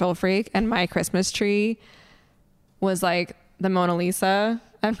I'm a control freak and my Christmas tree was like the Mona Lisa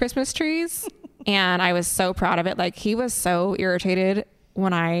of Christmas trees. And I was so proud of it. Like he was so irritated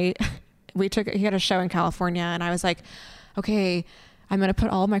when he had a show in California and I was like, okay, I'm going to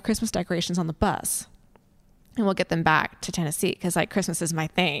put all of my Christmas decorations on the bus and we'll get them back to Tennessee. Cause like Christmas is my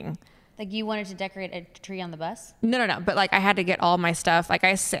thing. Like you wanted to decorate a tree on the bus? No. But like I had to get all my stuff. Like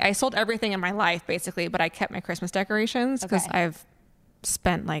I sold everything in my life basically, but I kept my Christmas decorations because I've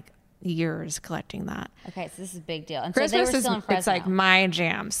spent like years collecting that. Okay, so this is a big deal. And Christmas so they were still in Fresno. It's like my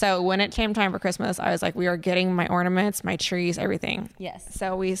jam. So when it came time for Christmas, I was like, we are getting my ornaments, my trees, everything. Yes.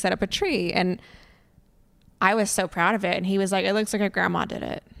 So we set up a tree and I was so proud of it. And he was like, it looks like a grandma did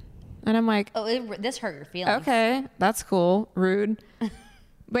it. And I'm like, this hurt your feelings. Okay, that's cool. Rude.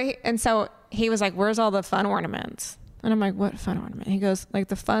 And so he was like, where's all the fun ornaments? And I'm like, what fun ornament? He goes, like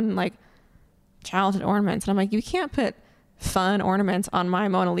the fun, like childhood ornaments. And I'm like, you can't put fun ornaments on my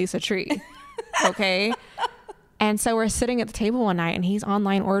Mona Lisa tree. Okay. And so we're sitting at the table one night and he's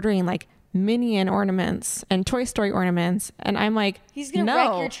online ordering like Minion ornaments and Toy Story ornaments. And I'm like, he's going to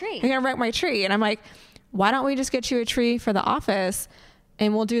wreck your tree. He's going to wreck my tree. And I'm like, why don't we just get you a tree for the office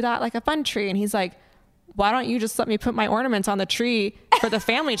and we'll do that like a fun tree? And he's like, why don't you just let me put my ornaments on the tree for the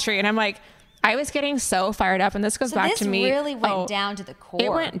family tree? And I'm like, I was getting so fired up. And this goes back to me. This really went down to the core.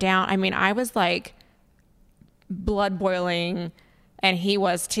 It went down. I mean, I was like blood boiling and he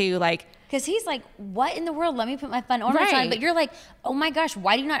was too, like, because he's like, what in the world? Let me put my fun ornaments on. But you're like, oh my gosh,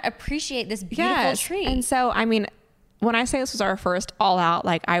 why do you not appreciate this beautiful tree? And so, I mean, when I say this was our first all out,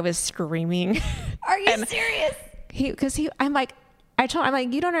 like I was screaming. Are you serious? I'm like, I told him, I'm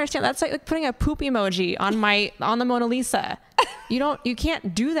like, you don't understand. That's like putting a poop emoji on the Mona Lisa. You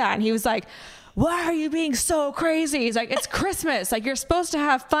can't do that. And he was like, why are you being so crazy? He's like, it's Christmas. Like, you're supposed to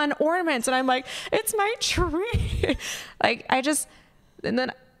have fun ornaments. And I'm like, it's my tree.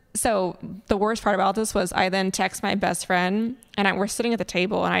 So the worst part about this was I then text my best friend, and we're sitting at the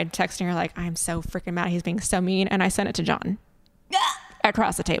table, and I texted her like, I'm so freaking mad. He's being so mean. And I sent it to John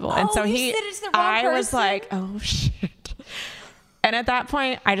across the table. And so I was like, oh shit. And at that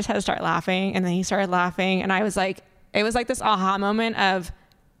point I just had to start laughing, and then he started laughing, and I was like, it was like this aha moment of,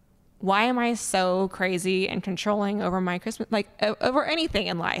 why am I so crazy and controlling over my Christmas, like over anything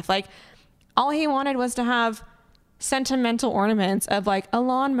in life? Like, all he wanted was to have sentimental ornaments of like a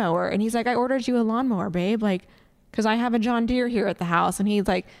lawnmower. And he's like, I ordered you a lawnmower, babe. Like, cause I have a John Deere here at the house. And he's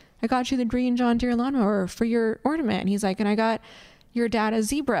like, I got you the green John Deere lawnmower for your ornament. And he's like, and I got your dad a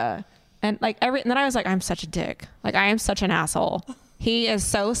zebra. And like and then I was like, I'm such a dick. Like, I am such an asshole. He is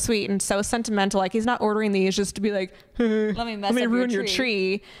so sweet and so sentimental. Like, he's not ordering these just to be like, let me ruin your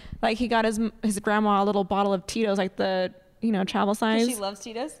tree. Like, he got his grandma a little bottle of Tito's, like the, travel size. She loves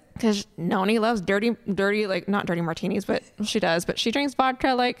Tito's? Because Noni loves dirty, like, not dirty martinis, but she does. But she drinks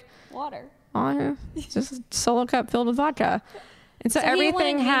vodka like water. Oh, just a solo cup filled with vodka. And so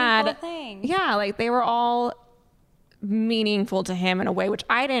everything had, yeah, like, they were all meaningful to him in a way, which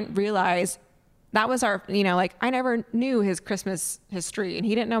I didn't realize. That was our, like, I never knew his Christmas history, and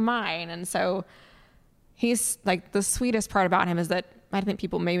he didn't know mine. And so he's like, the sweetest part about him is that I think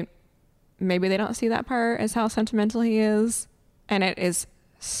people maybe they don't see that part as how sentimental he is. And it is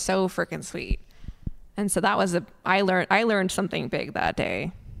so freaking sweet. And so that was I learned something big that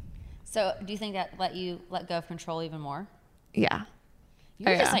day. So do you think that let you let go of control even more? Yeah.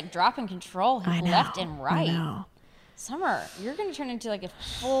 You're just like dropping control left and right. I know. Summer, you're going to turn into like a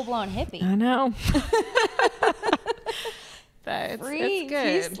full-blown hippie. I know. But it's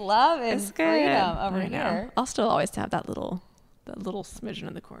good. Peace, love, and it's freedom good. over here. I'll still always have that little smidgen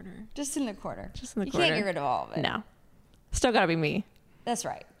in the corner. Just in the corner. You can't get rid of all of it. No. Still got to be me. That's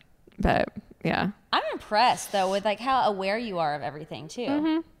right. But yeah. I'm impressed though with like how aware you are of everything too.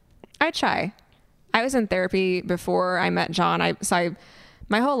 Mm-hmm. I try. I was in therapy before I met John.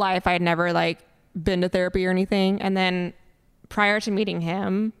 My whole life I had never like been to therapy or anything. And then prior to meeting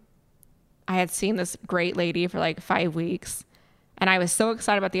him, I had seen this great lady for like 5 weeks. And I was so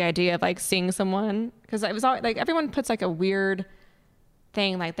excited about the idea of like seeing someone, because it was always like everyone puts like a weird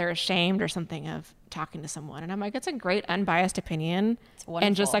thing, like they're ashamed or something of talking to someone. And I'm like, it's a great unbiased opinion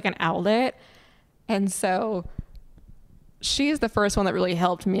and just like an outlet. And so she's the first one that really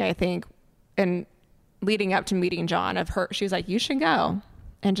helped me, I think, in leading up to meeting John. She was like, you should go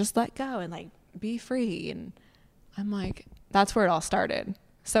and just let go and like be free. And I'm like, that's where it all started.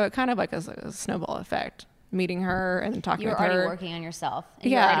 So it kind of like a snowball effect, meeting her and talking with her. You're already working on yourself.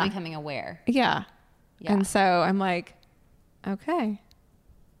 And you're already becoming aware. Yeah. And so I'm like, okay.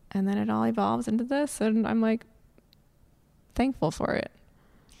 And then it all evolves into this, and I'm like thankful for it.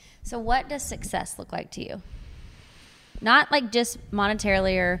 So what does success look like to you? Not like just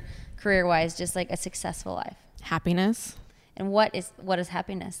monetarily or career-wise, just like a successful life. Happiness. And what is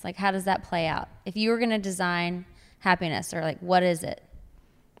happiness? Like, how does that play out? If you were going to design happiness, or like, what is it?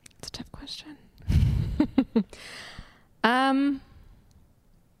 It's a tough question.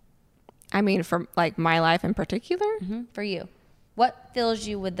 I mean, for like my life in particular, for you, what fills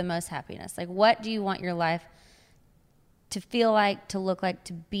you with the most happiness? Like, what do you want your life to feel like, to look like,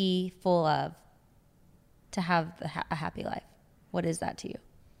 to be full of, to have a happy life? What is that to you?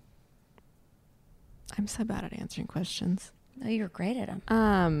 I'm so bad at answering questions. Oh, you're great at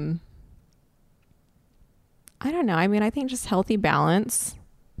them. I don't know. I mean, I think just healthy balance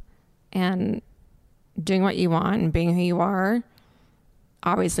and doing what you want and being who you are.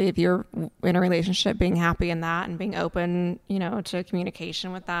 Obviously, if you're in a relationship, being happy in that and being open, to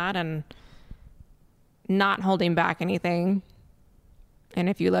communication with that and not holding back anything. And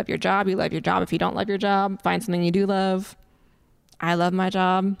if you love your job, you love your job. If you don't love your job, find something you do love. I love my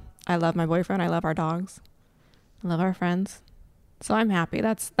job. I love my boyfriend. I love our dogs. I love our friends. So I'm happy.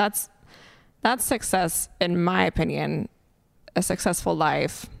 That's success, in my opinion. A successful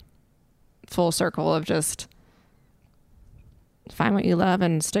life, full circle of just find what you love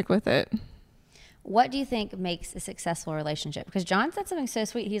and stick with it. What do you think makes a successful relationship? Because John said something so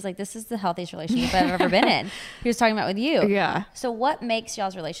sweet. He's like, this is the healthiest relationship I've ever been in. He was talking about with you. Yeah. So what makes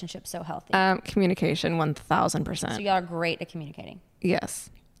y'all's relationship so healthy? Communication, 1,000%. So y'all are great at communicating. Yes.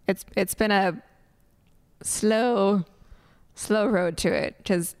 It's been a slow road to it.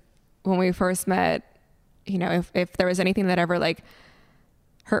 Because when we first met, if there was anything that ever like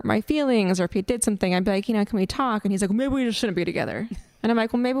hurt my feelings, or if he did something, I'd be like, can we talk? And he's like, well, maybe we just shouldn't be together. And I'm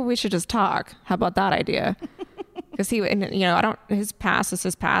like, well, maybe we should just talk. How about that idea? Because his past is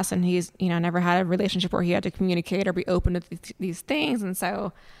his past, and he's, never had a relationship where he had to communicate or be open to these things. And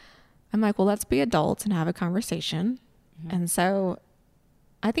so I'm like, well, let's be adults and have a conversation. Mm-hmm. And so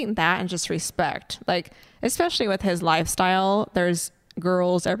I think that, and just respect, like, especially with his lifestyle, there's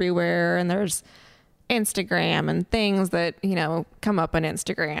girls everywhere, and there's Instagram and things that, come up on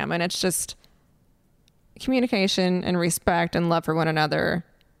Instagram, and it's just communication and respect and love for one another.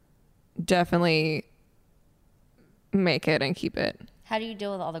 Definitely make it and keep it. How do you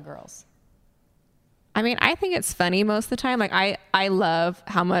deal with all the girls? I mean, I think it's funny most of the time. Like, I love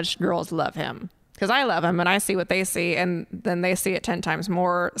how much girls love him, because I love him and I see what they see, and then they see it 10 times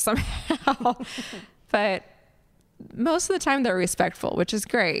more somehow. But most of the time they're respectful, which is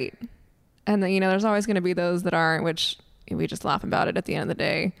great. And then, there's always going to be those that aren't, which we just laugh about it at the end of the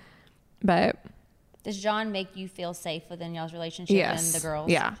day. But does John make you feel safe within y'all's relationship? Yes. And the girls?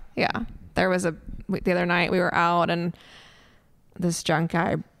 Yeah. There was the other night we were out, and this drunk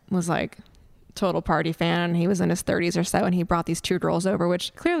guy was like total party fan, and he was in his 30s or so, and he brought these 2 girls over,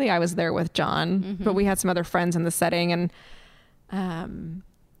 which clearly I was there with John, but we had some other friends in the setting, and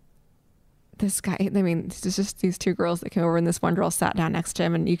this guy, it's just these 2 girls that came over, and this one girl sat down next to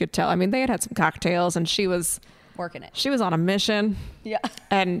him, and you could tell, they had some cocktails, and she was working it. She was on a mission. Yeah.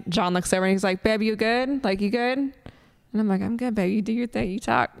 And John looks over and he's like, babe, you good? Like, you good? And I'm like, I'm good, babe. You do your thing. You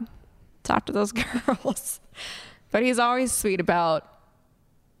talk to those girls. But he's always sweet about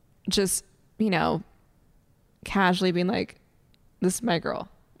just, casually being like, this is my girl.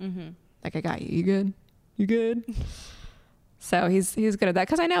 Mm-hmm. Like, I got you. You good? You good? So he's good at that,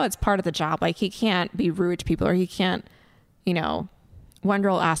 because I know it's part of the job. Like, he can't be rude to people, or he can't, one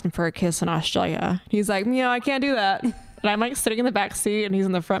girl asked him for a kiss in Australia. He's like, I can't do that. And I'm like sitting in the back seat, and he's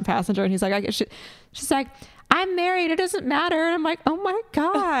in the front passenger, and he's like, she's like, I'm married. It doesn't matter. And I'm like, oh my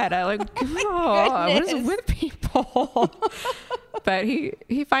God. I like, what is with people? But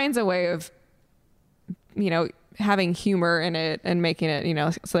he finds a way of, having humor in it and making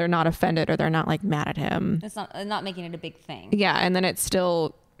it, so they're not offended, or they're not like mad at him. It's not making it a big thing. Yeah. And then it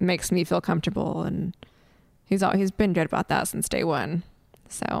still makes me feel comfortable, and he's been good about that since day one.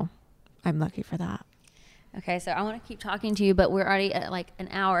 So I'm lucky for that. Okay, so I want to keep talking to you, but we're already at like an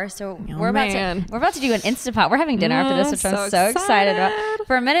hour, so we're about to do an Instapot. We're having dinner after this, which I'm so excited about.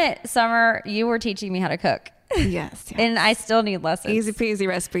 For a minute, Summer, you were teaching me how to cook. Yes. And I still need lessons. Easy peasy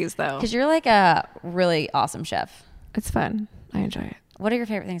recipes, though. Because you're like a really awesome chef. It's fun. I enjoy it. What are your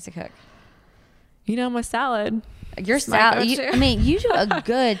favorite things to cook? My salad. Your salad. You do a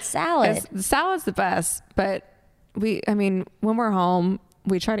good salad. The salad's the best, but when we're home,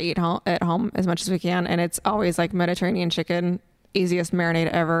 we try to eat at home as much as we can, and it's always like Mediterranean chicken, easiest marinade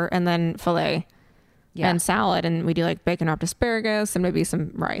ever, and then filet and salad, and we do like bacon wrapped asparagus and maybe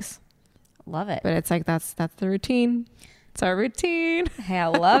some rice. Love it. But it's like that's the routine. It's our routine. Hey, I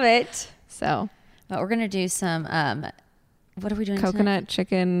love it. So, but we're gonna do some what are we doing? Coconut tonight?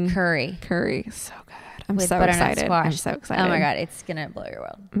 chicken curry. So good. I'm with so excited. Squash. I'm so excited. Oh my God, it's gonna blow your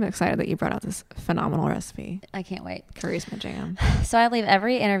world. I'm excited that you brought out this phenomenal recipe. I can't wait. Curry's my jam. So I leave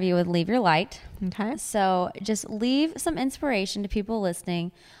every interview with leave your light. Okay. So just leave some inspiration to people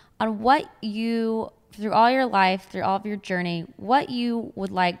listening on what you, through all your life, through all of your journey, what you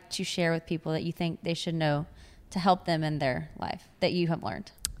would like to share with people that you think they should know to help them in their life that you have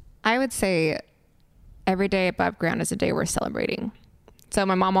learned. I would say every day above ground is a day we're celebrating. So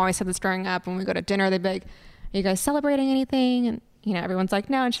my mom always said this growing up. When we go to dinner, they'd be like, are you guys celebrating anything? And, everyone's like,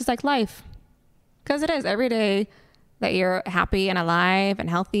 no. And she's like, life. Because it is every day that you're happy and alive and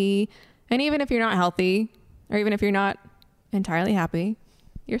healthy. And even if you're not healthy, or even if you're not entirely happy,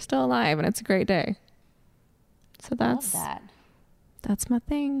 you're still alive, and it's a great day. So that's my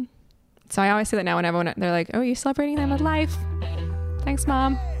thing. So I always say that now when they're like, oh, are you celebrating them with life? Thanks,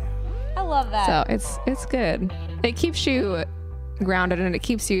 Mom. I love that. So it's good. It keeps you grounded, and it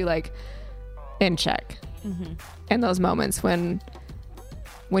keeps you like in check in those moments when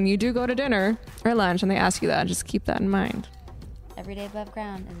you do go to dinner or lunch and they ask you that. Just keep that in mind. Every day above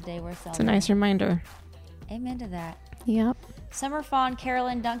ground is a day worth celebrating. It's a nice reminder. Amen to that. Yep. Summer Fawn,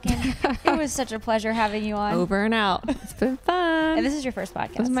 Carolyn Duncan, it was such a pleasure having you on. Over and out. It's been fun. And this is your first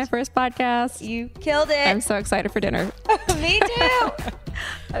podcast. This is my first podcast. You killed it. I'm so excited for dinner. Me too.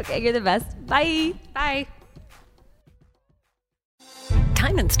 Okay, you're the best. Bye. Bye.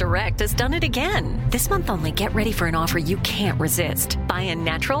 Diamonds Direct has done it again. This month only, get ready for an offer you can't resist. Buy a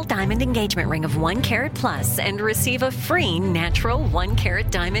natural diamond engagement ring of 1 carat plus and receive a free natural 1 carat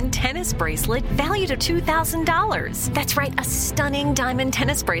diamond tennis bracelet valued at $2,000. That's right, a stunning diamond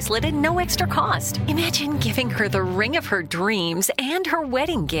tennis bracelet at no extra cost. Imagine giving her the ring of her dreams and her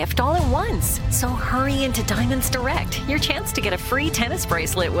wedding gift all at once. So hurry into Diamonds Direct. Your chance to get a free tennis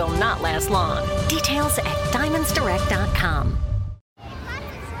bracelet will not last long. Details at diamondsdirect.com.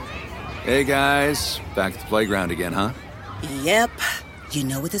 Hey guys, back at the playground again, huh? Yep. You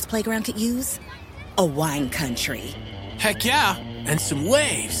know what this playground could use? A wine country. Heck yeah, and some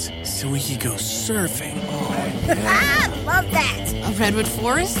waves so we could go surfing. Oh, yeah. Love that. A redwood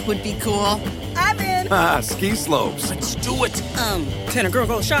forest would be cool. I'm in. Ski slopes. Let's do it. Can a girl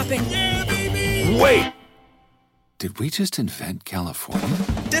go shopping? Yeah, baby. Wait. Did we just invent California?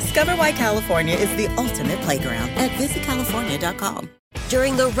 Discover why California is the ultimate playground at visitcalifornia.com.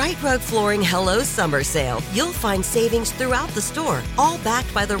 During the Right Rug Flooring Hello Summer Sale, you'll find savings throughout the store, all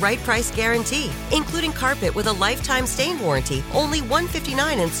backed by the right price guarantee, including carpet with a lifetime stain warranty, only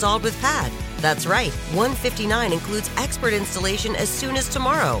 $159 installed with pad. That's right, $159 includes expert installation as soon as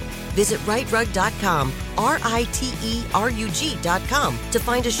tomorrow. Visit rightrug.com, RITERUG.com, to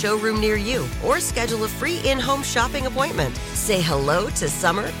find a showroom near you or schedule a free in-home shopping appointment. Say hello to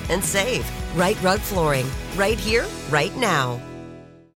summer and save. Right Rug Flooring, right here, right now.